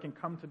talked about that can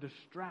come to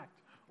distract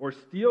or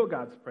steal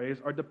God's praise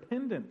are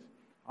dependent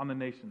on the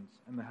nations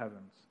and the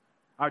heavens.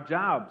 Our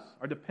jobs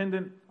are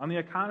dependent on the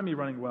economy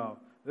running well.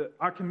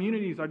 Our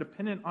communities are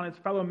dependent on its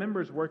fellow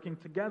members working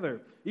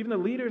together. Even the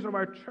leaders of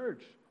our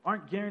church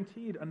aren't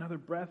guaranteed another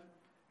breath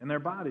in their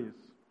bodies.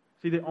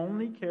 See, the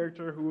only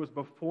character who was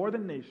before the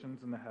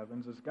nations in the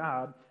heavens is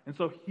God, and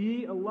so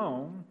he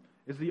alone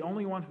is the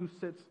only one who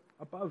sits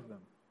above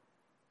them.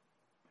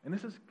 And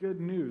this is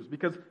good news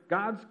because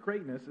God's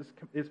greatness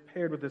is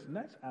paired with this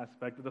next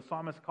aspect that the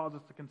psalmist calls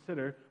us to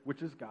consider,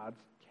 which is God's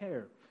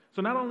care.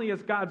 So not only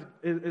is God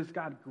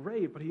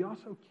great, but he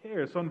also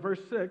cares. So in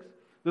verse 6,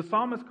 the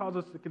psalmist calls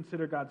us to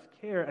consider God's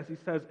care as he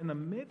says, in the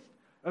midst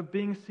of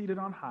being seated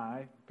on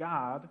high,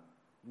 God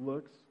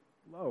looks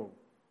low.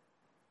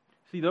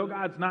 See, though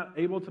God's not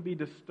able to be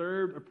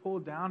disturbed or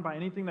pulled down by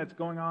anything that's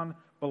going on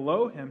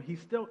below him,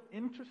 he's still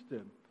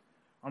interested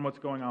on what's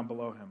going on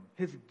below him.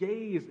 His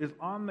gaze is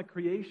on the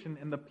creation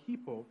and the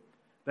people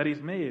that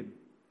he's made.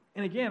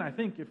 And again, I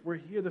think if we're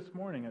here this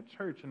morning at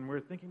church and we're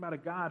thinking about a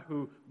God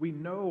who we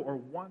know or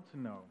want to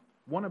know,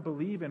 want to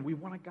believe in, we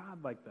want a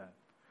God like that,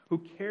 who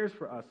cares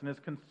for us and is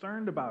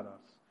concerned about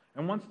us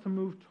and wants to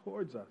move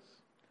towards us.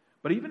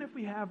 But even if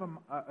we have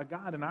a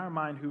God in our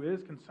mind who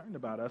is concerned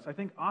about us, I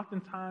think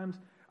oftentimes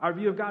our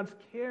view of God's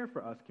care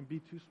for us can be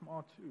too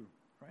small too,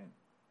 right?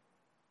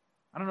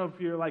 I don't know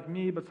if you're like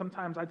me, but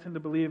sometimes I tend to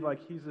believe like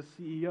he's a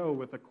CEO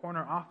with a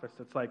corner office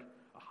that's like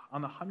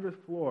on the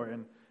 100th floor.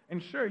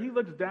 And sure, he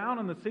looks down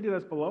on the city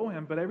that's below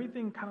him, but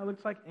everything kind of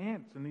looks like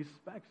ants and these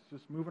specks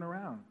just moving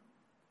around.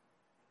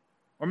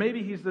 Or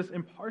maybe he's this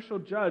impartial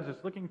judge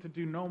that's looking to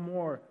do no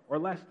more or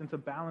less than to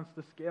balance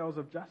the scales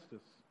of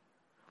justice.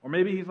 Or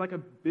maybe he's like a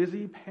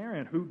busy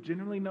parent who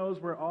generally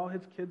knows where all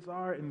his kids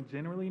are and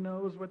generally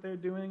knows what they're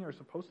doing or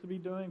supposed to be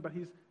doing, but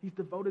he's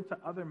devoted to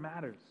other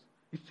matters.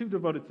 He's too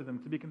devoted to them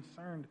to be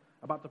concerned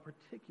about the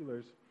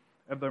particulars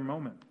of their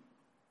moment.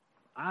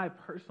 I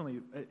personally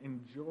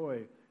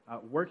enjoy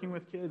working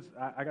with kids.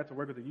 I got to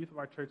work with the youth of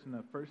our church in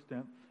the first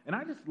stint, and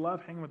I just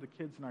love hanging with the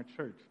kids in our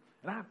church.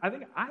 And I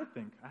think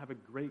I have a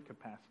great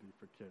capacity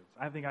for kids.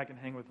 I think I can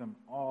hang with them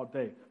all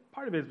day.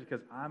 Part of it is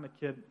because I'm a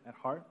kid at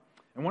heart,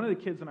 and one of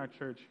the kids in our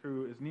church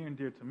who is near and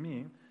dear to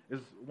me is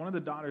one of the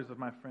daughters of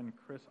my friend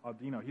Chris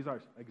Aldino. He's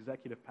our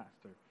executive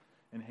pastor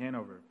in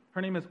Hanover.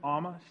 Her name is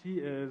Alma. She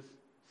is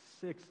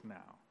 6 now.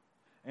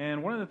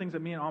 And one of the things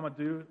that me and Alma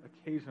do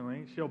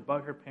occasionally, she'll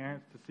bug her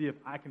parents to see if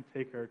I can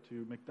take her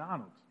to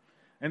McDonald's.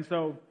 And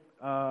so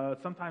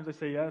sometimes I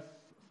say yes,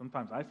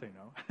 sometimes I say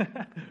no.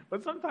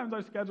 But sometimes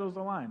our schedules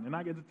align, and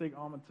I get to take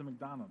Alma to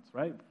McDonald's,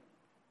 right?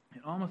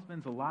 And Alma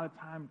spends a lot of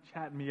time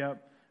chatting me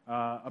up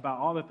about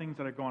all the things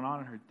that are going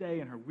on in her day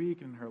and her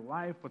week and in her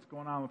life, what's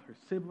going on with her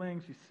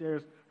siblings. She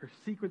shares her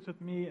secrets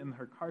with me in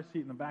her car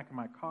seat in the back of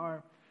my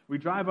car. We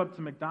drive up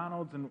to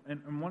McDonald's,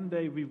 and one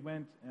day we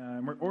went,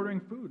 and we're ordering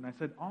food, and I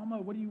said, Alma,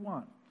 what do you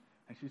want?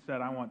 And she said,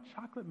 I want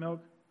chocolate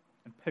milk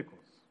and pickles.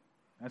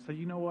 And I said,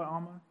 you know what,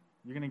 Alma?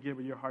 You're going to get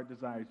what your heart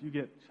desires. You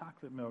get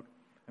chocolate milk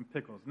and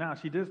pickles. Now,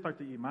 she did start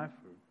to eat my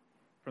food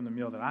from the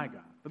meal that I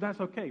got. But that's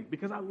okay,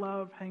 because I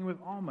love hanging with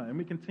Alma, and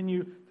we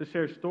continue to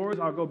share stories.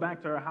 I'll go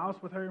back to her house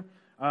with her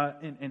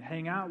and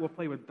hang out. We'll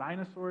play with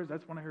dinosaurs.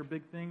 That's one of her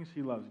big things.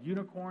 She loves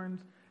unicorns.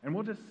 And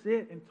we'll just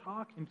sit and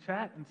talk and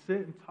chat and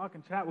sit and talk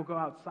and chat. We'll go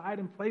outside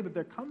and play, but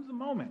there comes a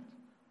moment,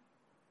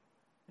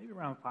 maybe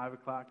around 5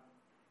 o'clock,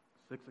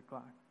 6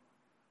 o'clock,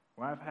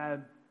 where I've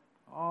had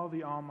all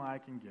the Alma I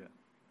can get,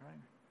 right?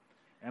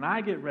 And I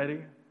get ready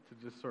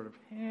to just sort of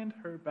hand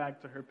her back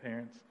to her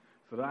parents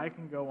so that I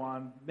can go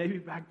on maybe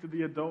back to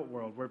the adult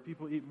world where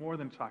people eat more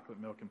than chocolate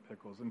milk and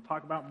pickles and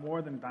talk about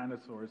more than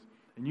dinosaurs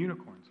and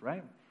unicorns,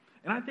 right?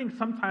 And I think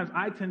sometimes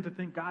I tend to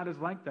think God is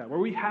like that, where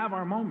we have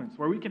our moments,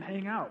 where we can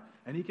hang out,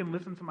 and he can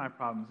listen to my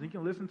problems, and he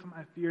can listen to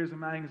my fears and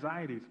my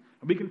anxieties,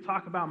 and we can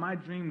talk about my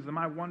dreams and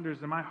my wonders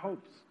and my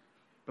hopes.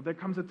 But there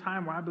comes a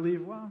time where I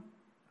believe, well,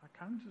 I'm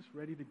kind of just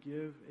ready to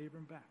give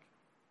Abram back,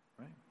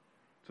 right?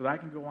 So that I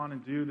can go on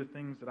and do the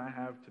things that I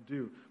have to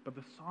do. But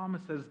the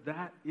psalmist says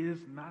that is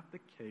not the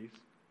case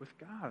with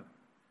God.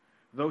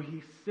 Though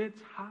he sits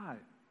high,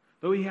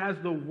 though he has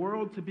the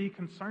world to be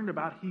concerned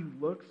about, he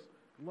looks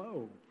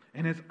low.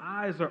 And his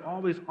eyes are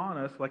always on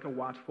us like a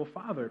watchful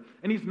father.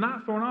 And he's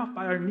not thrown off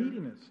by our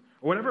neediness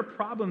or whatever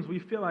problems we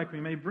feel like we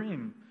may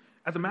bring.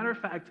 As a matter of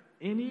fact,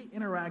 any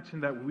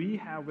interaction that we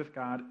have with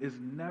God is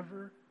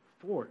never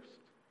forced,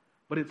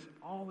 but it's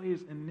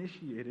always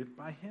initiated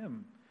by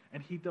him.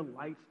 And he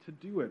delights to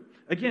do it.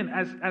 Again,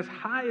 as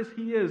high as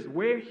he is,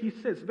 where he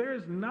sits, there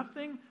is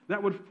nothing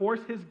that would force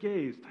his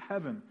gaze to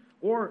heaven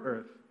or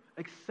earth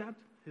except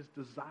his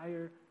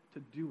desire to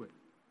do it.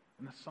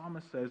 And the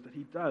psalmist says that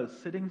he does.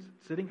 Sitting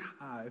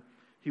high,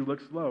 he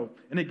looks low.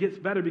 And it gets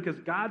better because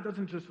God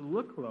doesn't just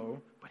look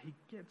low, but he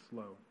gets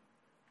low.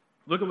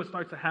 Look at what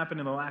starts to happen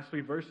in the last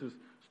 3 verses,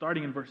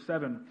 starting in verse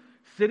 7.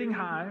 Sitting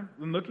high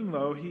and looking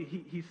low,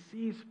 he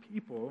sees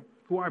people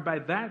who are by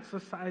that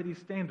society's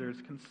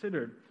standards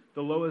considered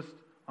the lowest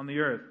on the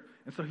earth.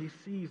 And so he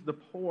sees the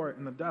poor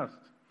in the dust.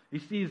 He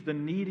sees the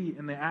needy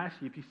in the ash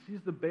heap. He sees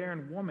the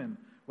barren woman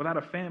without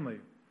a family.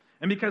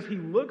 And because he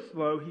looks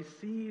low, he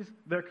sees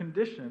their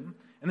condition,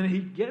 and then he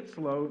gets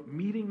low,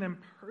 meeting them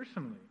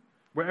personally,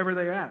 wherever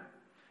they're at.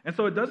 And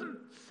so it doesn't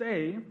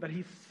say that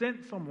he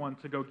sent someone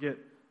to go get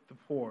the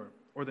poor,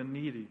 or the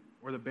needy,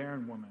 or the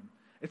barren woman.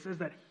 It says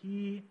that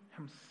he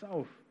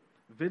himself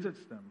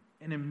visits them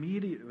and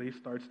immediately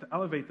starts to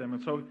elevate them.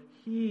 And so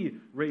he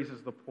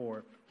raises the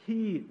poor.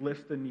 He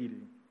lifts the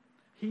needy.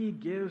 He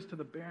gives to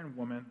the barren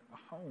woman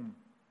a home.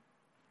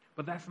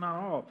 But that's not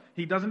all.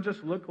 He doesn't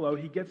just look low,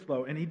 he gets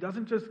low. And he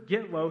doesn't just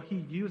get low, he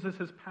uses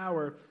his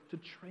power to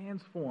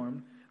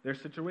transform their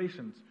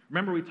situations.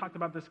 Remember, we talked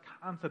about this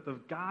concept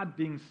of God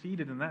being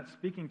seated and that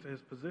speaking to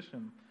his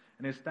position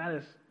and his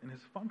status and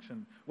his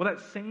function. Well,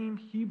 that same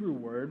Hebrew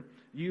word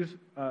used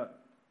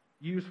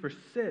for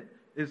sit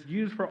is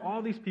used for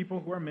all these people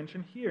who are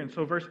mentioned here. And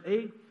so verse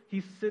 8,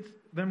 he sits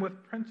them with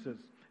princes.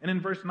 And in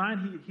verse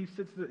 9,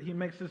 he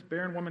makes this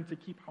barren woman to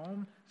keep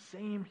home.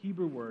 Same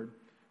Hebrew word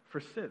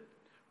for sit.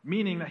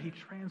 Meaning that he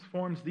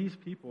transforms these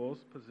people's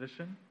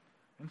position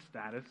and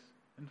status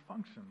and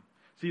function.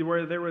 See,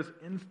 where there was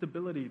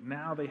instability,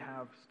 now they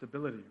have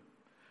stability.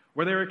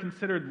 Where they were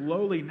considered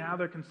lowly, now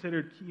they're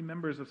considered key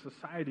members of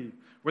society.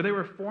 Where they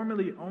were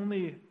formerly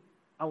only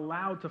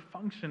allowed to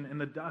function in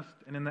the dust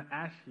and in the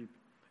ash heap,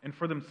 and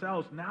for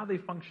themselves, now they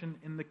function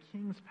in the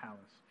king's palace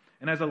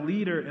and as a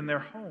leader in their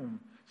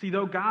home. See,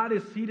 though God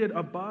is seated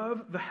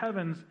above the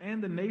heavens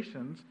and the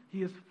nations,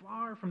 he is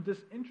far from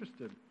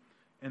disinterested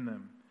in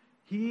them.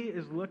 He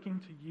is looking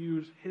to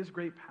use his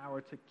great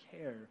power to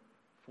care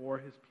for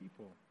his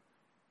people.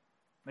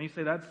 Now you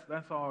say,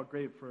 that's all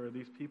great for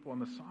these people in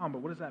the psalm,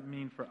 but what does that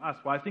mean for us?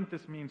 Well, I think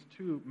this means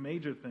 2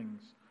 major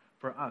things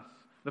for us.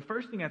 The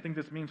first thing I think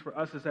this means for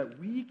us is that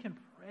we can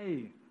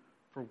pray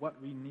for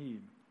what we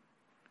need.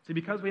 See,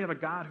 because we have a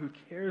God who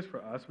cares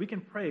for us, we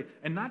can pray,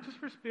 and not just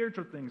for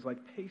spiritual things like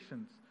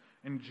patience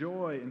and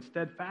joy and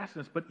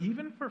steadfastness, but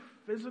even for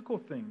physical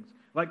things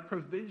like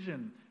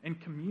provision and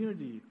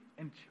community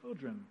and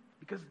children.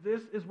 Because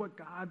this is what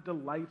God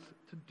delights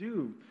to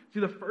do. See,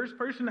 the first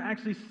person to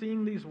actually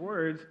sing these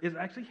words is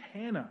actually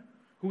Hannah,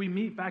 who we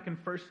meet back in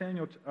 1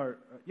 Samuel.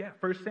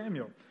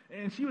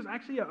 And she was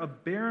actually a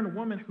barren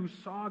woman who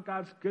saw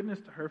God's goodness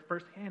to her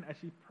firsthand as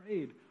she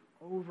prayed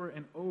over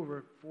and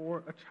over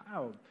for a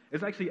child.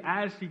 It's actually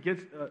as she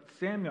gets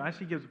as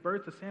she gives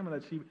birth to Samuel,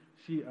 that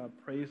she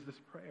prays this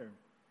prayer.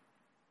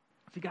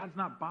 See, God's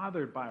not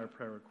bothered by our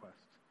prayer requests.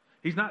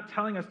 He's not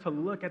telling us to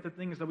look at the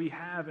things that we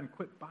have and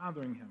quit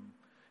bothering him.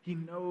 He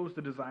knows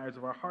the desires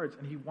of our hearts,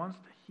 and he wants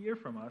to hear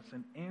from us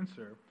and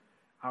answer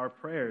our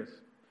prayers.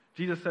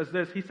 Jesus says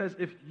this, he says,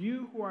 if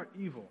you who are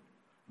evil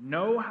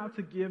know how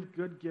to give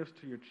good gifts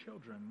to your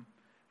children,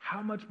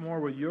 how much more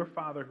will your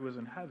Father who is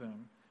in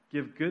heaven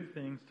give good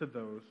things to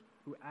those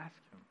who ask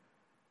him?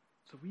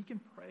 So we can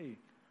pray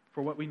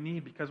for what we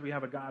need because we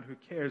have a God who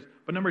cares.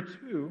 But number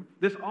 2,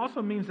 this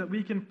also means that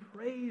we can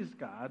praise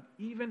God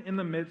even in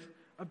the midst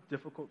of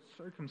difficult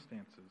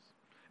circumstances.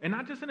 And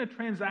not just in a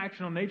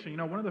transactional nature. You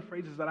know, one of the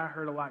phrases that I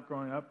heard a lot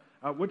growing up,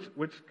 which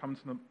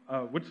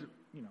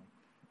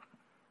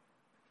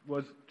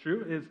was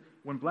true, is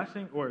when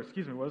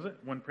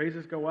when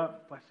praises go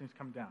up, blessings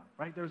come down.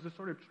 Right? There's this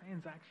sort of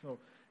transactional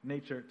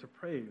nature to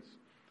praise.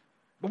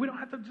 But we don't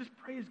have to just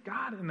praise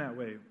God in that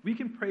way. We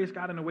can praise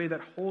God in a way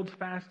that holds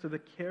fast to the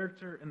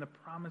character and the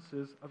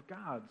promises of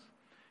God's.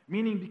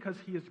 Meaning because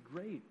he is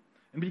great.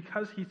 And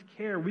because he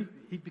cares,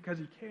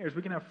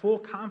 we can have full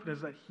confidence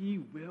that he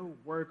will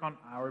work on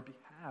our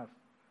behalf.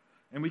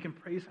 And we can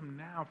praise him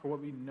now for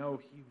what we know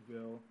he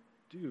will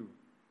do.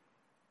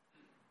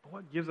 But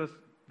what gives us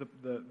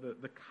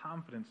the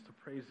confidence to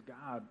praise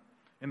God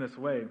in this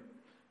way?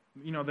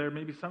 You know, there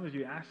may be some of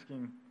you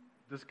asking,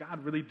 does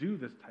God really do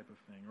this type of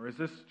thing? Or is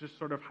this just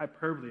sort of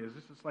hyperbole? Is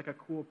this just like a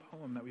cool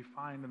poem that we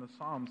find in the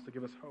Psalms to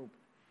give us hope?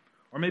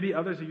 Or maybe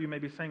others of you may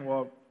be saying,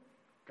 well,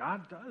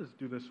 God does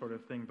do this sort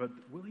of thing, but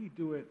will he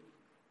do it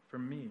for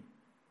me?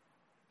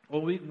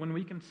 Well, when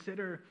we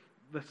consider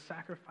the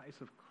sacrifice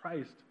of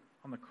Christ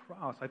on the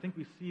cross, I think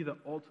we see the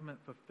ultimate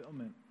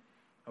fulfillment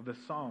of this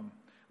psalm.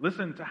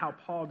 Listen to how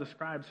Paul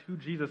describes who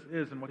Jesus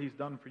is and what he's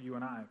done for you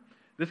and I.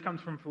 This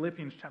comes from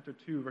Philippians chapter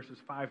 2, verses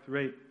 5 through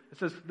 8. It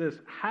says this,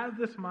 "Have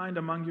this mind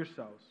among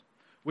yourselves,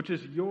 which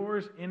is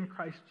yours in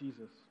Christ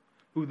Jesus,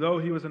 who though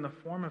he was in the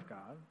form of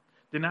God,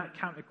 did not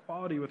count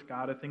equality with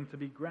God a thing to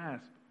be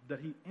grasped, that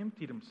he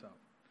emptied himself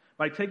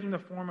by taking the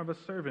form of a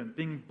servant,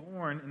 being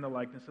born in the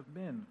likeness of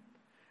men.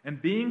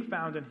 And being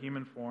found in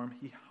human form,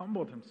 he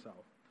humbled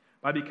himself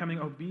by becoming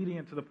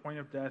obedient to the point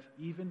of death,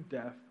 even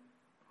death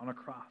on a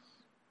cross."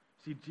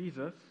 See,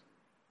 Jesus,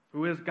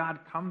 who is God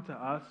come to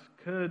us,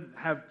 could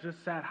have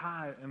just sat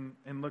high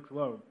and looked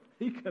low.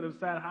 He could have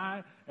sat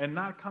high and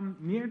not come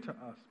near to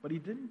us. But he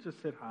didn't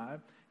just sit high,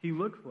 he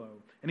looked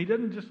low. And he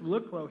didn't just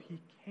look low, he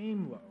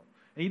came low.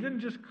 And he didn't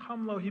just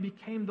come low, he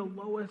became the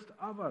lowest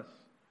of us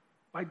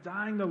by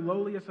dying the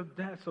lowliest of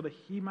death so that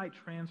he might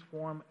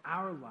transform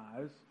our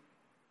lives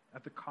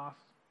at the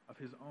cost of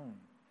his own.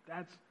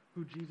 That's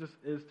who Jesus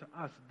is to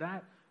us.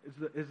 That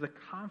is the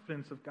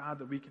confidence of God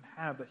that we can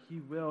have, that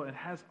he will and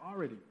has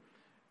already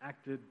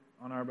acted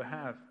on our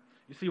behalf.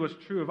 You see, what's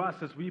true of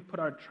us as we put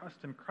our trust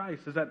in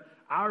Christ is that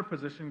our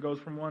position goes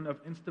from one of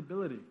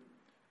instability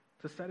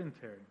to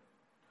sedentary.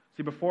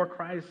 See, before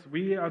Christ,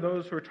 we are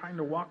those who are trying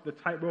to walk the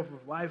tightrope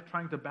of life,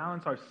 trying to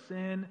balance our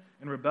sin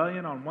and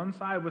rebellion on one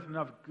side with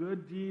enough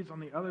good deeds on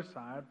the other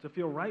side to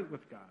feel right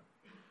with God.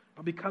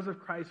 But because of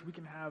Christ, we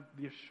can have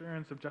the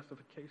assurance of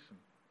justification.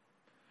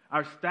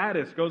 Our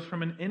status goes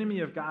from an enemy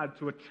of God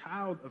to a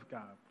child of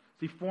God.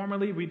 See,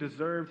 formerly we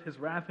deserved his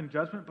wrath and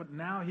judgment, but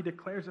now he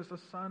declares us a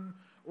son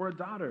or a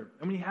daughter.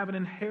 And we have an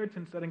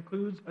inheritance that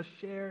includes a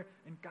share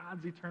in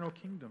God's eternal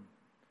kingdom.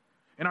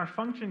 And our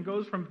function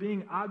goes from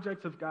being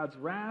objects of God's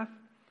wrath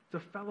to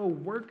fellow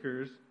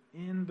workers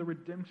in the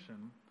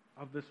redemption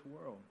of this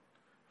world.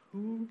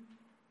 Who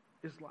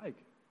is like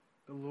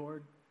the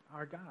Lord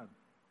our God?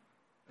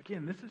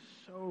 Again, this is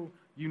so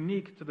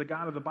unique to the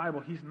God of the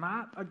Bible. He's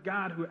not a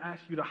God who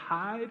asks you to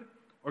hide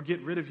or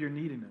get rid of your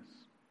neediness.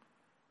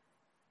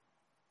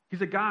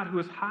 He's a God who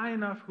is high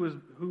enough, who's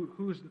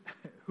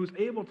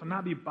able to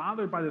not be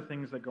bothered by the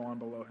things that go on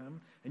below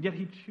him, and yet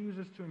he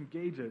chooses to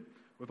engage it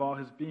with all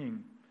his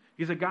being.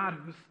 He's a God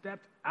who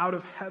stepped out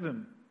of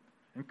heaven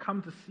and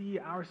come to see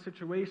our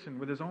situation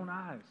with his own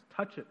eyes,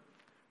 touch it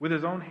with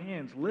his own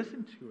hands,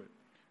 listen to it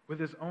with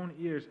his own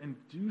ears, and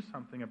do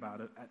something about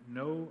it at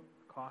no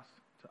cost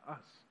to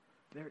us.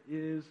 There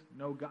is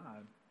no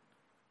God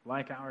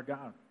like our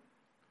God.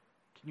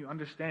 Can you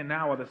understand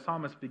now why the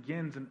psalmist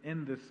begins and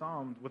ends this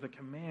psalm with a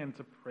command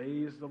to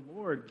praise the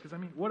Lord? Because,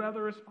 what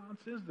other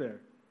response is there?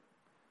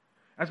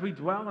 As we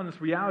dwell on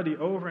this reality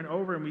over and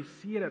over and we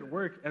see it at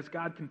work as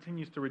God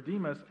continues to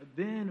redeem us,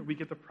 then we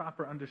get the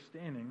proper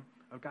understanding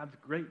of God's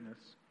greatness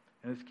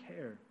and his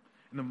care.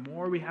 And the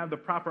more we have the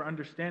proper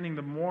understanding,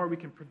 the more we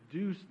can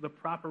produce the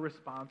proper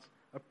response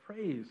of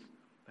praise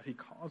that he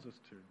calls us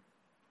to.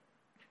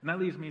 And that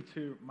leads me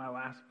to my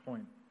last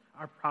point,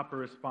 our proper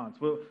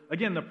response. Well,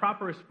 again, the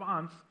proper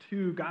response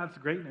to God's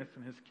greatness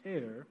and his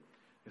care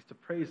is to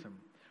praise him.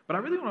 But I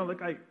really want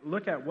to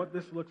look at what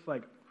this looks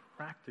like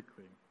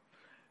practically.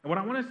 And what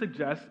I want to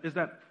suggest is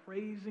that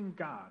praising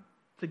God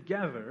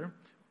together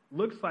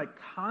looks like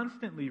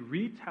constantly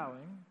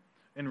retelling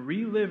and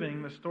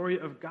reliving the story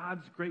of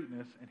God's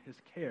greatness and his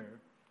care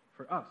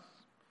for us.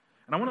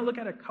 And I want to look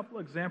at a couple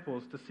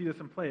examples to see this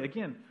in play.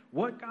 Again,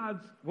 what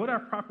our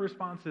proper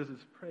response is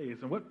praise.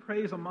 And what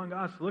praise among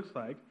us looks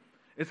like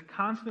is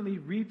constantly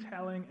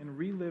retelling and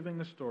reliving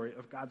the story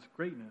of God's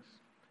greatness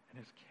and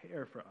his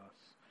care for us.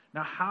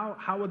 Now,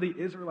 how would the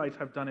Israelites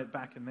have done it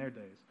back in their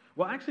days?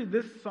 Well, actually,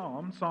 this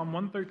psalm, Psalm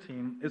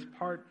 113,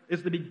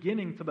 is the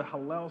beginning to the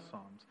Hallel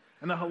Psalms.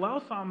 And the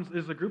Hallel Psalms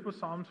is a group of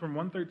psalms from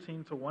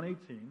 113 to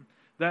 118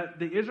 that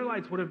the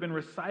Israelites would have been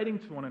reciting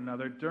to one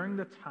another during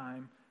the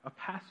time of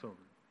Passover.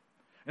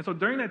 And so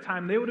during that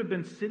time, they would have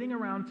been sitting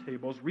around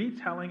tables,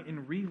 retelling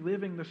and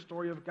reliving the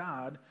story of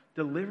God,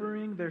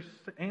 delivering their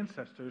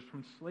ancestors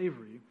from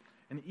slavery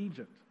in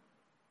Egypt.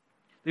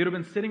 They would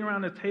have been sitting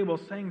around a table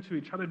saying to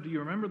each other, "Do you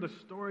remember the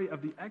story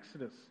of the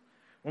Exodus,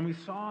 when we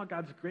saw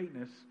God's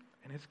greatness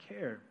and his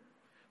care?"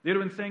 They would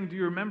have been saying, "Do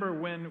you remember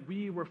when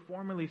we were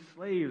formerly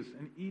slaves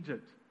in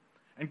Egypt,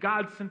 and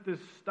God sent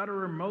this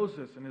stutterer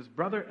Moses and his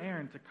brother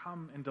Aaron to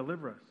come and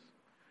deliver us?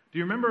 Do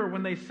you remember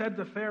when they said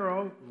to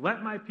Pharaoh,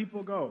 'Let my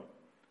people go,'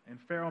 and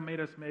Pharaoh made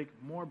us make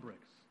more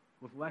bricks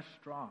with less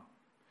straw?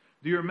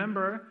 Do you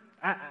remember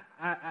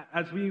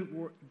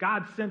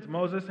God sent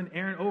Moses and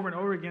Aaron over and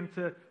over again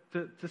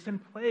to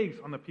send plagues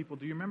on the people?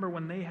 Do you remember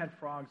when they had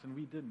frogs and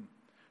we didn't?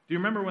 Do you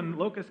remember when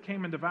locusts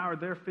came and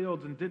devoured their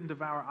fields and didn't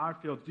devour our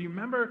fields? Do you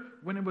remember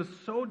when it was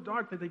so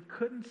dark that they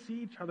couldn't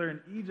see each other in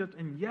Egypt,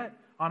 and yet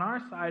on our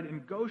side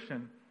in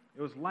Goshen,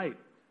 it was light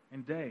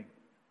and day?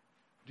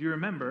 Do you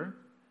remember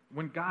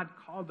when God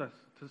called us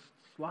to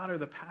slaughter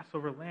the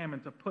Passover lamb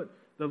and to put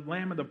the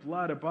lamb of the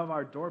blood above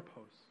our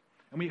doorposts?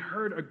 And we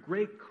heard a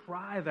great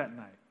cry that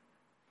night.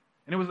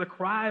 And it was the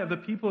cry of the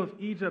people of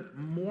Egypt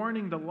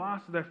mourning the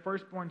loss of their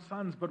firstborn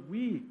sons, but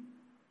we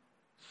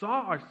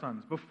saw our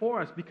sons before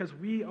us because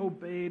we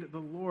obeyed the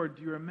Lord.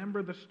 Do you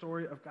remember the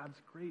story of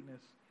God's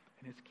greatness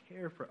and his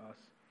care for us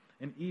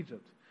in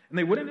Egypt? And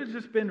they wouldn't have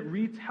just been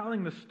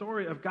retelling the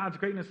story of God's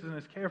greatness and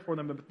his care for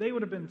them, but they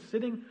would have been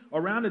sitting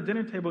around a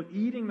dinner table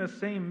eating the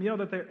same meal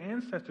that their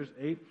ancestors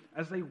ate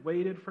as they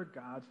waited for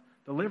God's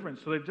deliverance.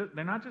 So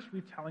they're not just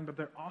retelling, but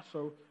they're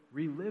also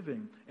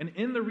reliving. And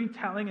in the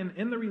retelling and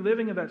in the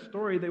reliving of that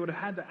story, they would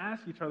have had to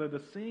ask each other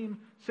the same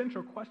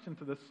central question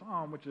to this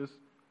psalm, which is,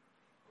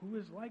 who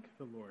is like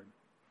the Lord,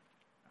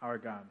 our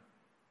God?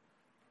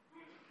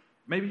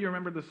 Maybe you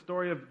remember the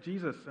story of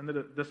Jesus and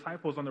the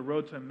disciples on the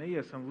road to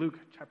Emmaus in Luke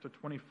chapter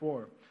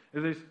 24.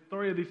 There's a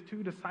story of these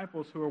two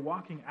disciples who are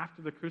walking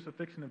after the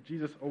crucifixion of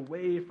Jesus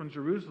away from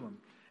Jerusalem.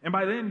 And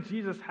by then,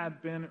 Jesus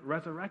had been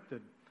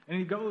resurrected. And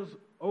he goes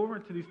over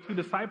to these two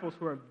disciples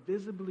who are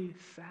visibly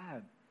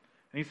sad.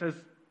 And he says,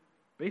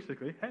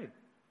 basically, hey,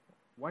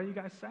 why are you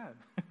guys sad?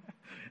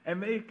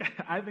 And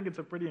I think it's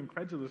a pretty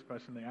incredulous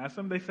question they ask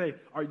them. They say,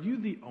 are you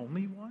the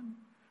only one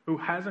who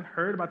hasn't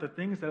heard about the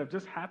things that have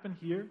just happened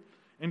here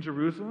in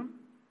Jerusalem?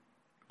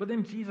 But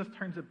then Jesus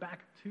turns it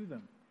back to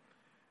them.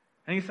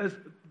 And he says,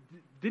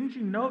 didn't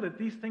you know that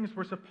these things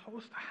were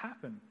supposed to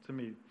happen to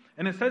me?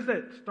 And it says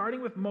that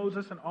starting with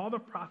Moses and all the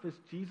prophets,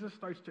 Jesus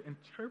starts to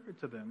interpret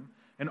to them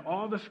in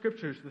all the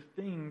scriptures the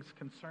things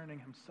concerning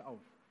himself.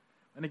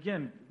 And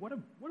again, what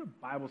a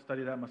Bible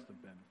study that must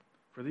have been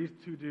for these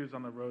two dudes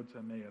on the road to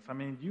Emmaus. I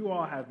mean, you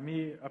all have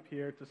me up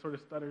here to sort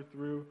of stutter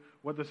through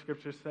what the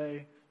scriptures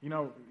say. You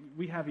know,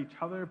 we have each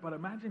other, but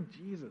imagine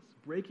Jesus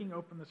breaking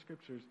open the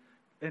scriptures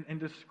and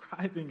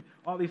describing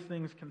all these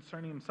things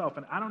concerning himself.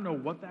 And I don't know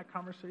what that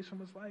conversation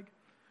was like,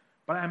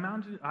 but I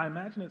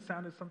imagine it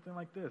sounded something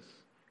like this.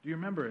 Do you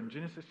remember in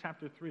Genesis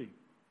chapter 3, on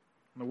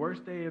the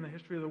worst day in the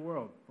history of the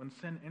world, when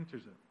sin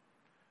enters it?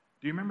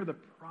 Do you remember the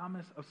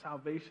promise of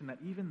salvation that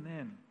even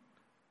then,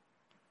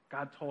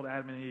 God told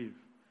Adam and Eve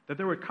that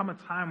there would come a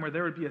time where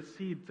there would be a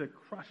seed to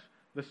crush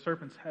the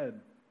serpent's head?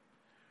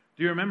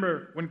 Do you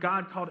remember when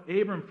God called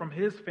Abram from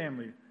his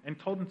family and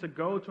told him to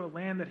go to a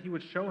land that he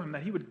would show him,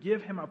 that he would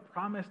give him a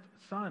promised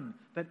son,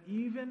 that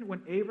even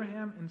when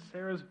Abraham and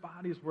Sarah's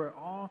bodies were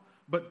all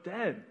but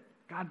dead,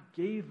 God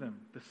gave them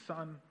the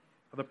son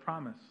of the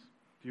promise?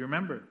 Do you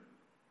remember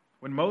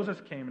when Moses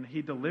came and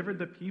he delivered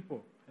the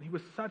people, and he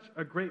was such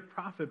a great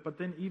prophet, but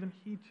then even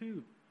he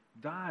too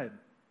died?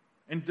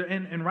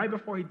 And right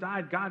before he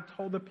died, God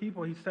told the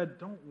people, he said,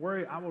 don't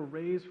worry, I will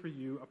raise for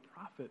you a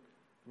prophet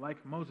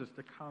like Moses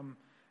to come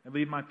and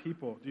lead my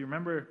people. Do you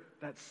remember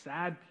that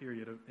sad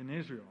period in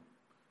Israel?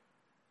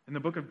 In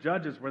the book of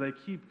Judges, where they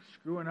keep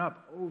screwing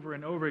up over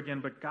and over again,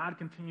 but God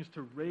continues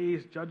to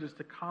raise judges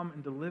to come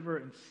and deliver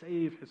and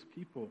save his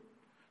people.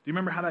 Do you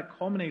remember how that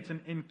culminates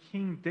in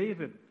King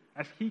David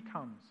as he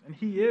comes? And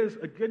he is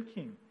a good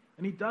king.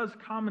 And he does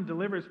come and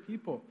deliver his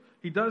people.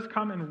 He does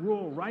come and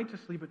rule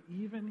righteously, but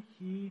even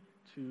he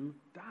too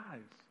dies.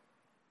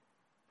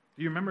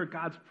 Do you remember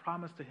God's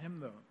promise to him,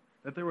 though,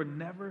 that there would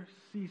never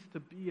cease to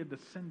be a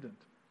descendant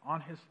on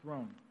his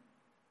throne?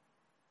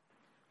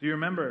 Do you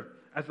remember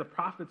as the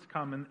prophets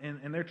come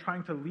and they're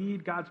trying to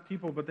lead God's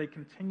people, but they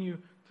continue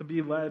to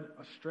be led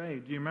astray?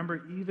 Do you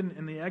remember even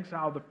in the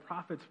exile, the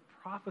prophets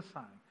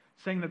prophesying,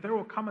 saying that there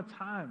will come a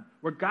time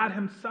where God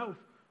himself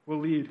will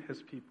lead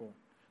his people?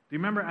 Do you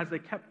remember as they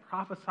kept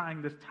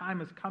prophesying, this time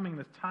is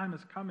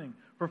coming,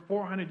 for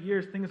 400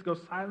 years, things go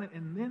silent,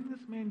 and then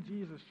this man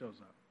Jesus shows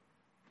up.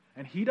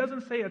 And he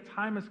doesn't say a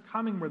time is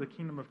coming where the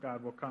kingdom of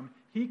God will come.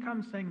 He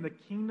comes saying the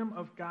kingdom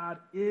of God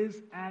is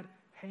at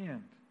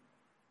hand.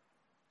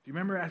 Do you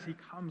remember as he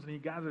comes and he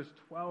gathers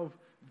 12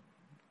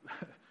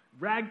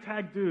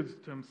 ragtag dudes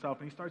to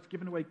himself, and he starts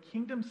giving away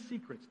kingdom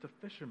secrets to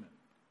fishermen?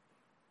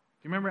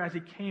 Do you remember as he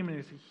came and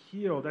as he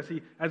healed,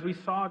 as we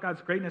saw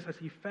God's greatness, as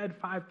he fed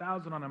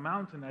 5,000 on a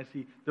mountain, as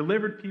he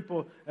delivered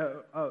people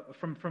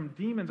from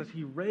demons, as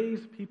he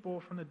raised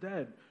people from the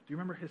dead? Do you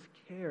remember his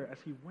care as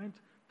he went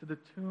to the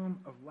tomb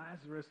of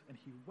Lazarus and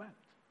he wept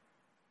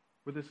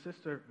with his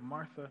sister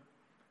Martha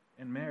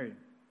and Mary?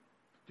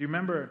 Do you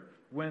remember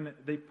when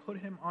they put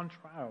him on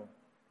trial?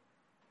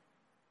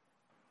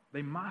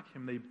 They mock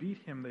him, they beat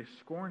him, they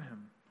scorn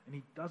him, and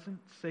he doesn't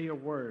say a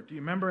word. Do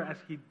you remember as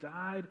he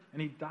died,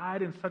 and he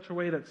died in such a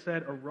way that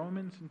said a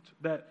Roman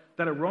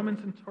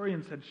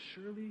centurion said,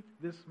 surely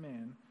this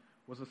man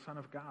was the Son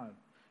of God?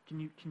 Can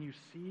you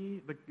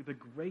see the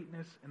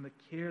greatness and the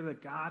care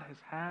that God has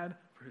had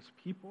for his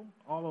people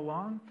all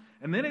along?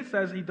 And then it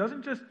says he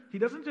doesn't just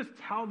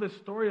tell this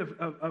story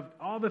of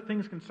all the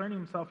things concerning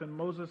himself in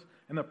Moses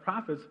and the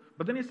prophets,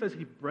 but then he says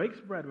he breaks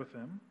bread with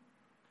him,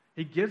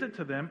 He gives it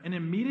to them, and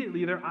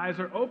immediately their eyes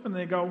are open.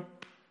 They go,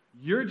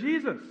 "You're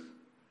Jesus,"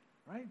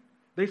 right?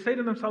 They say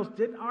to themselves,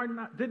 did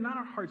not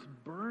our hearts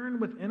burn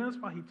within us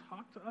while he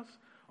talked to us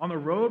on the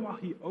road, while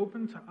he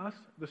opened to us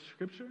the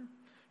Scripture?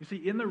 You see,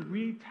 in the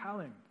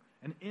retelling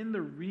and in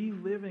the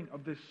reliving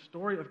of this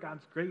story of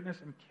God's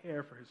greatness and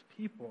care for his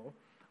people,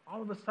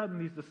 all of a sudden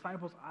these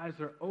disciples' eyes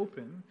are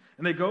open,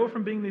 and they go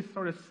from being these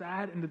sort of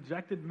sad and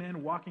dejected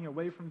men walking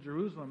away from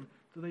Jerusalem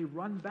to they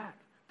run back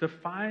to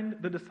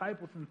find the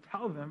disciples and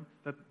tell them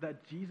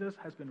that Jesus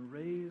has been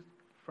raised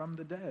from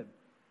the dead.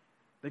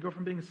 They go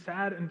from being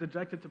sad and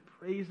dejected to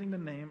praising the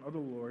name of the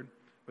Lord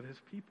with his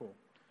people.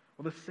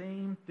 Well, the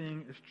same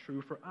thing is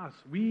true for us.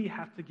 We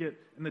have to get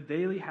in the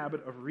daily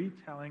habit of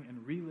retelling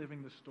and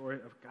reliving the story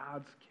of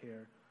God's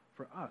care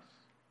for us.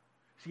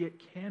 See, it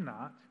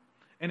cannot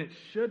and it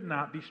should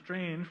not be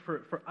strange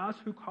for us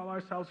who call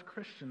ourselves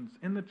Christians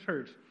in the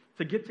church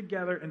to get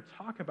together and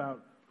talk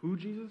about who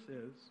Jesus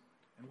is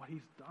and what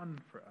he's done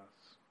for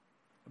us,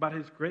 about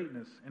his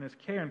greatness and his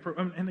care.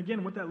 And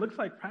again, what that looks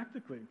like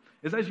practically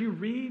is as you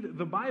read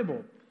the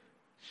Bible,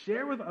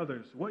 share with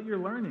others what you're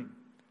learning.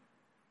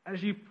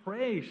 As you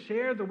pray,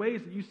 share the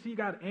ways that you see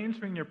God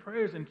answering your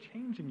prayers and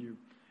changing you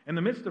in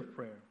the midst of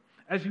prayer.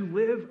 As you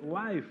live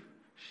life,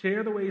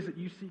 share the ways that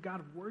you see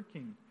God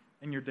working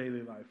in your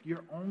daily life,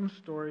 your own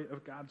story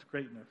of God's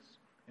greatness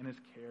and his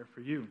care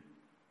for you.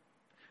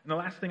 And the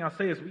last thing I'll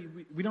say is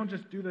we don't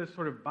just do this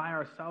sort of by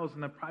ourselves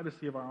in the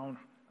privacy of our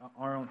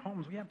own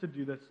homes. We have to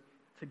do this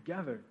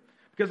together.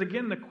 Because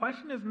again, the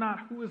question is not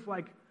who is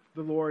like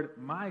the Lord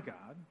my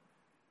God.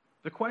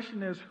 The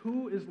question is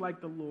who is like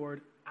the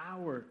Lord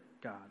our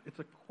God. It's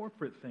a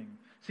corporate thing.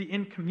 See,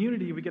 in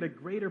community, we get a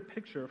greater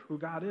picture of who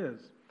God is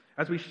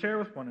as we share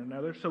with one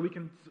another. So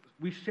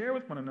we share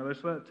with one another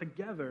so that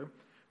together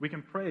we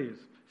can praise.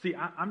 See,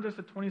 I'm just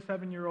a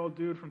 27-year-old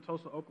dude from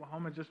Tulsa,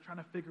 Oklahoma, just trying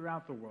to figure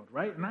out the world,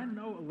 right? And I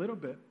know a little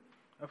bit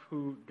of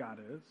who God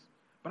is,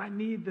 but I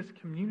need this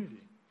community,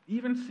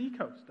 even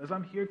Seacoast, as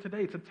I'm here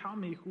today, to tell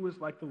me who is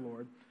like the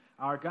Lord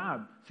our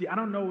God. See, I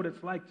don't know what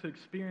it's like to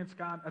experience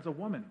God as a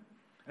woman,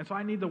 and so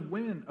I need the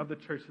women of the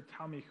church to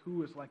tell me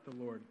who is like the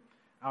Lord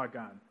our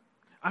God.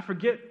 I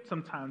forget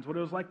sometimes what it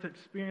was like to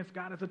experience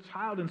God as a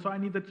child, and so I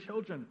need the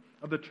children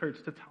of the church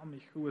to tell me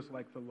who is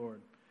like the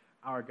Lord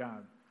our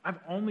God. I've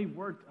only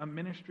worked a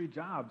ministry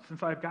job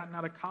since I've gotten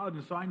out of college,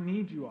 and so I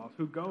need you all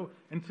who go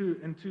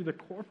into the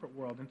corporate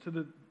world,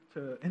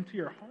 into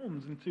your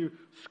homes, into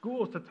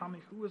schools to tell me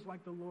who is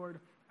like the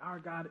Lord our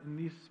God in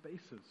these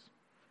spaces.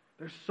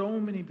 There's so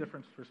many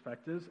different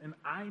perspectives, and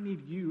I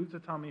need you to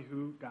tell me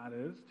who God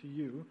is to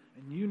you,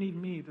 and you need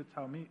me to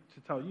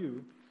tell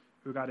you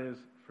who God is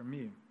for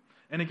me.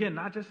 And again,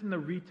 not just in the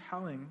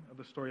retelling of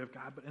the story of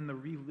God, but in the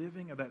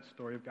reliving of that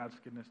story of God's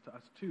goodness to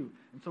us too.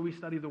 And so we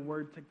study the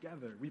Word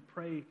together. We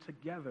pray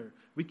together.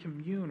 We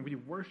commune. We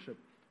worship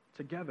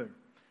together.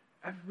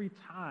 Every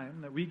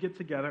time that we get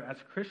together as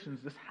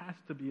Christians, this has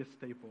to be a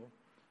staple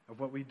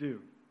of what we do.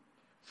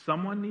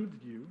 Someone needs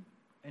you,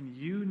 and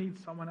you need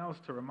someone else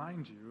to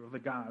remind you of the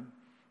God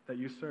that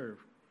you serve.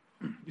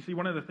 You see,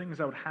 one of the things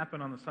that would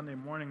happen on the Sunday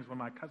mornings when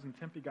my cousin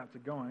Timpy got to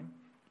going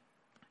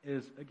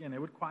is, again,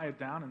 it would quiet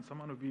down and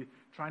someone would be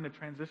trying to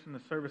transition the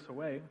service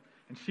away,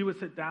 and she would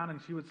sit down and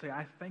she would say,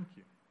 "I thank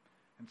you."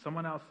 And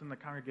someone else in the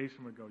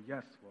congregation would go,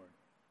 "Yes, Lord."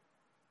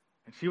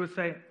 And she would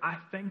say, "I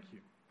thank you."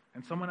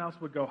 And someone else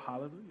would go,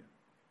 "Hallelujah."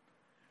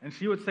 And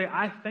she would say,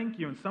 "I thank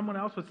you." And someone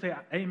else would say,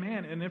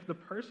 "Amen." And if the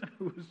person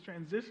who was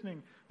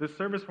transitioning the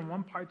service from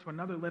one part to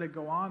another let it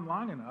go on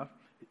long enough,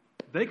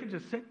 they could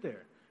just sit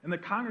there. And the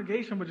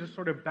congregation would just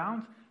sort of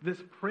bounce this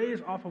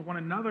praise off of one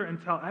another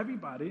until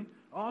everybody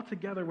all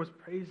together was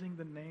praising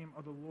the name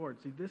of the Lord.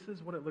 See, this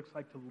is what it looks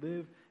like to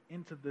live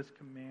into this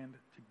command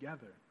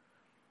together.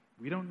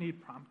 We don't need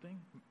prompting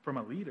from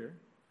a leader.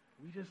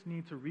 We just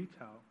need to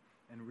retell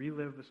and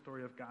relive the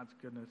story of God's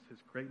goodness,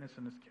 his greatness,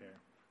 and his care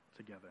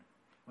together.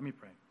 Let me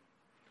pray.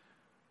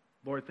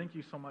 Lord, thank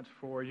you so much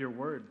for your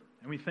word.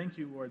 And we thank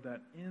you, Lord,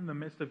 that in the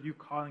midst of you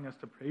calling us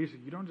to praise you,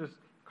 you don't just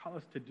call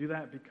us to do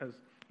that because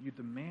you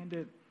demand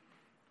it,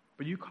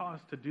 but you call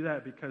us to do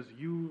that because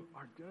you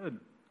are good,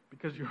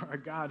 because you are a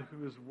God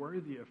who is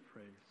worthy of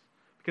praise.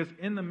 Because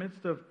in the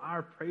midst of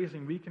our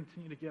praising, we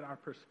continue to get our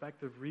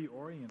perspective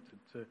reoriented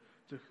to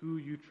who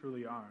you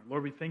truly are.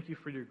 Lord, we thank you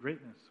for your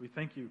greatness. We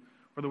thank you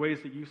for the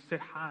ways that you sit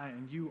high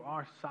and you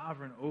are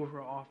sovereign over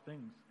all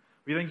things.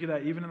 We thank you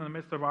that even in the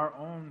midst of our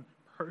own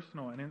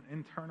personal and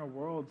internal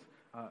worlds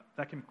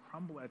that can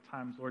crumble at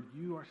times, Lord,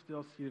 you are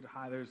still seated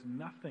high. There's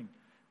nothing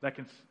that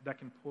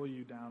can pull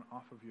you down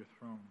off of your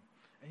throne.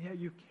 And yet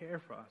you care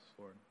for us,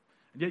 Lord.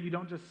 And yet you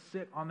don't just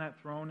sit on that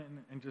throne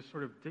and just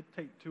sort of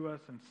dictate to us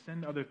and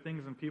send other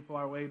things and people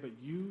our way, but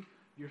you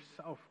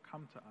yourself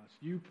come to us.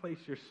 You place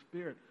your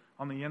spirit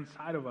on the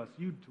inside of us.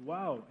 You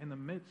dwell in the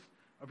midst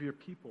of your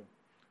people.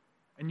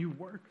 And you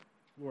work,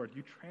 Lord.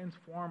 You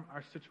transform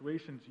our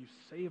situations. You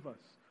save us.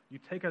 You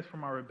take us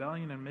from our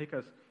rebellion and make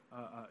us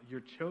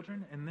your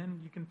children, and then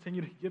you continue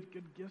to give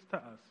good gifts to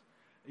us,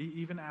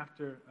 even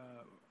after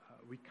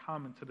we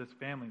come into this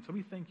family. So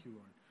we thank you,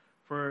 Lord,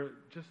 for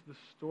just the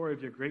story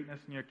of your greatness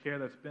and your care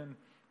that's been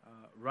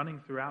running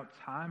throughout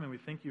time. And we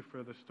thank you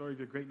for the story of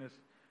your greatness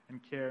and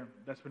care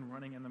that's been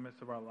running in the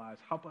midst of our lives.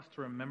 Help us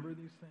to remember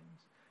these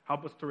things.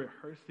 Help us to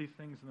rehearse these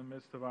things in the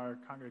midst of our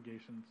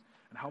congregations.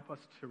 And help us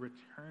to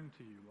return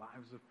to you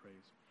lives of praise.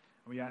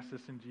 And we ask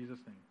this in Jesus'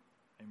 name.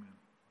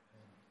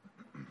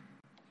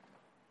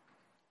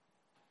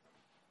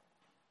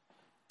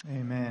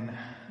 Amen.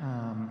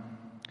 Amen.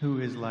 Who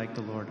is like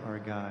the Lord our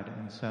God?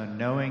 And so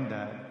knowing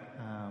that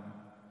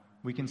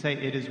we can say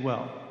it is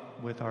well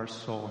with our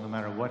soul, no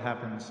matter what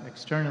happens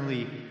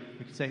externally,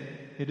 we can say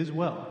it is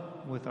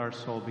well with our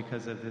soul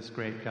because of this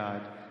great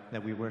God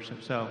that we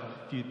worship. So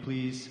if you'd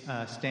please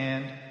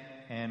stand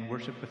and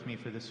worship with me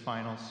for this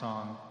final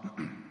song,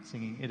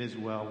 singing It Is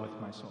Well With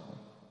My Soul.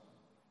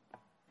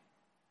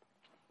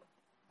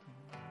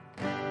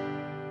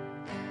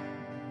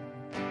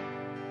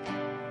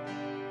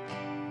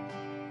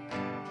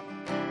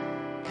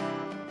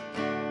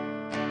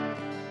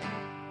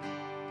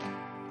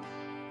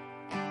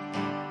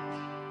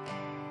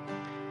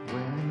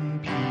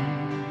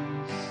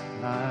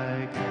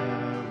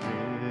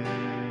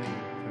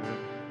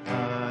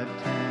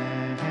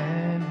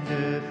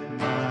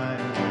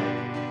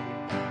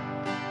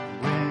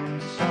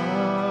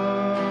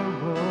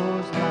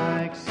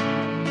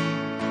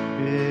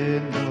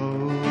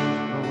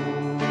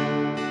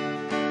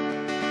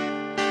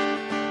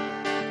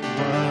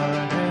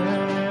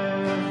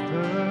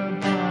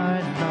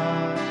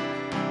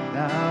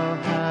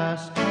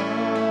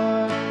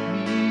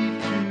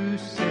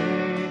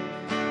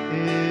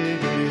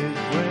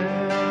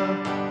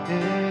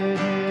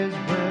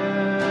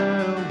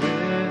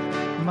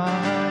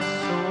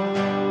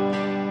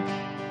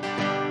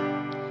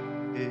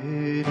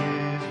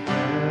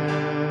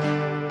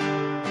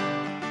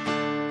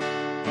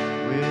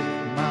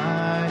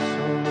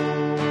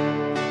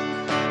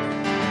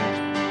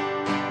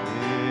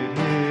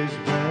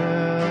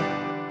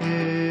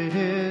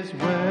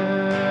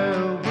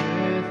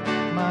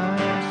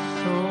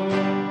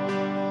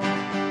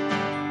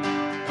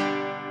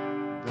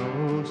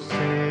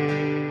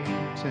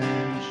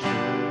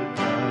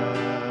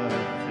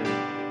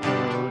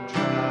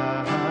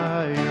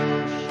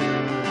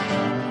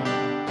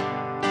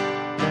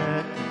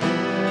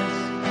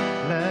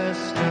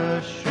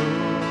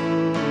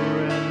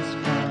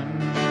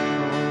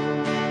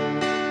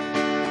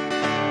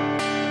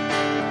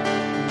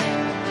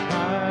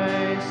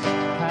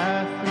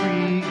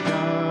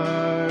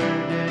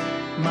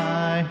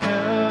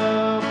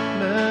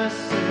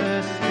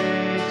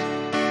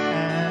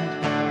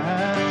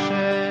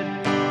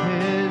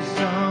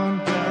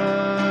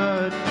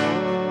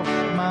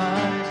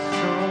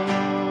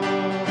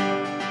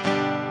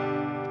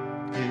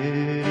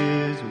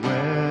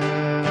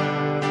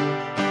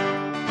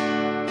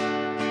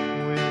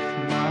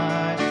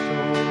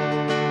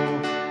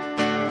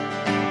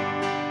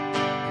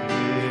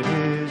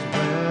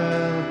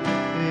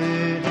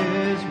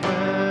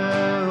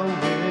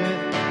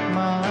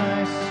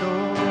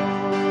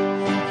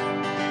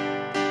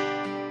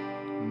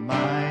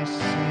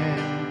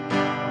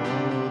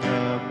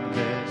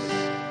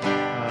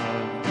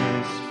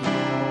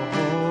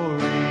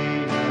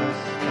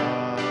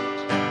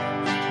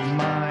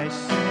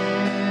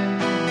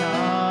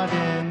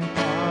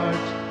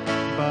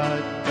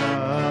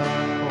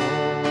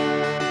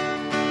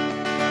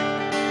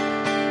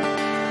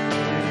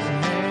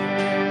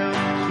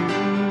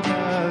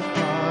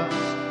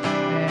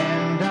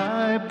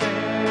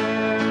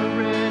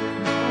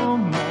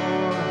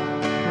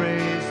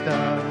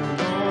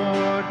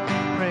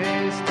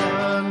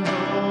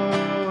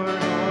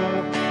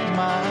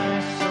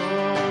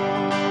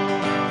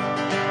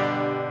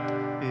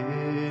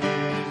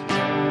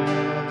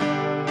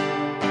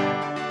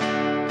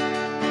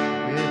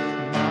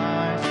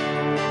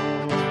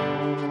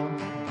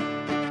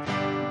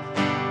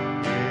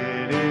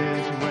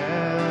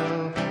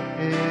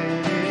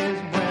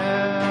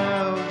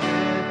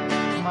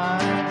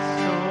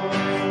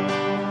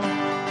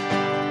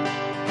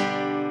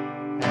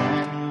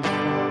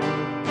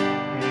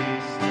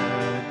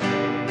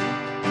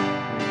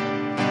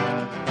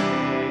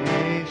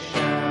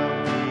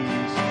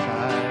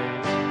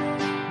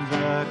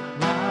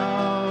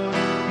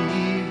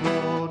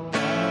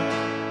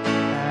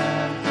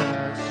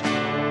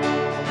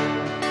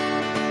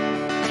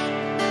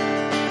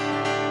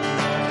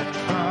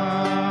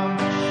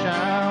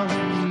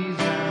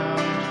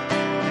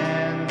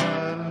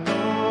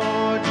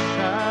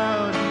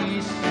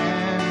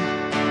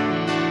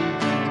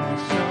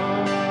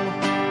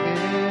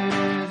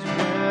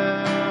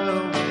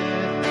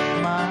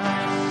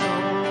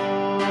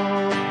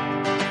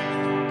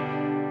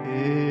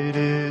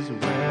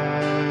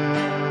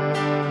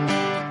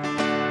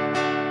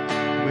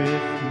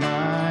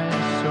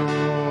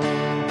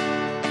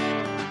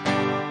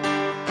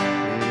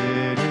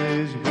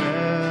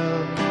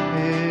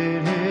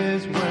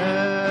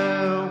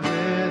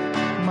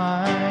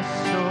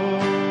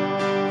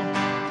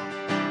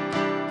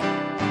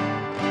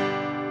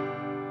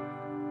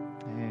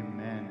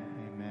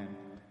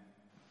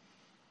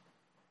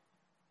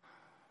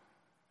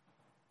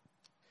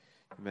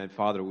 Amen.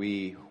 Father,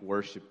 we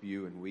worship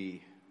you and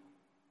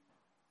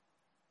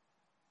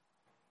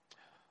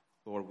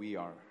Lord, we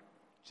are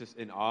just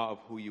in awe of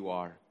who you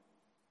are.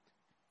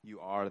 You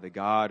are the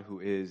God who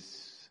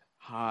is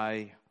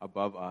high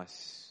above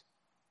us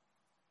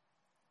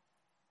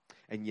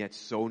and yet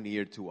so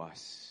near to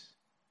us.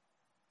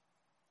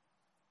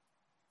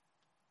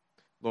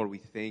 Lord, we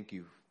thank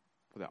you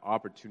for the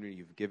opportunity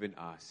you've given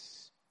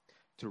us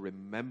to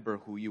remember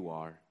who you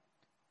are,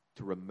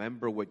 to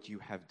remember what you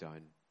have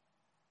done,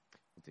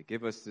 and to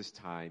give us this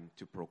time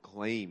to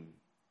proclaim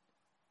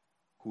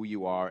who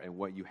you are and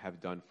what you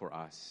have done for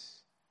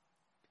us.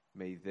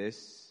 May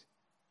this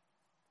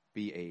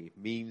be a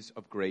means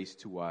of grace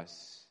to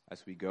us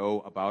as we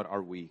go about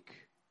our week.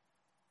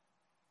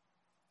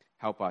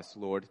 Help us,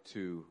 Lord,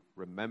 to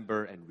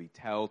remember and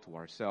retell to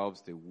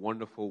ourselves the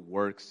wonderful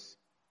works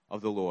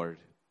of the Lord,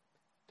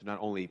 to not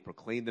only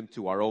proclaim them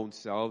to our own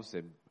selves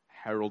and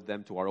herald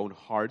them to our own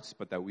hearts,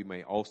 but that we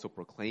may also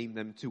proclaim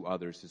them to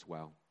others as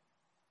well.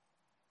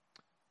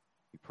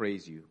 We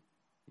praise you.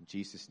 In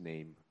Jesus'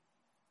 name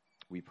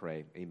we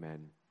pray.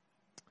 Amen.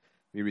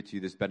 Let me read to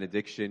you this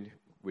benediction,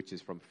 which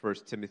is from 1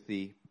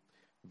 Timothy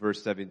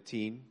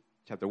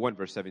chapter 1,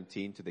 verse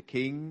 17. To the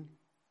King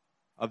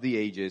of the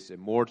ages,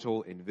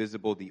 immortal,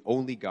 invisible, the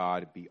only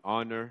God, be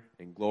honor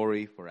and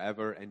glory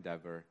forever and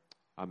ever.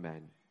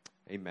 Amen.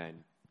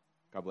 Amen.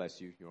 God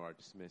bless you. You are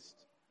dismissed.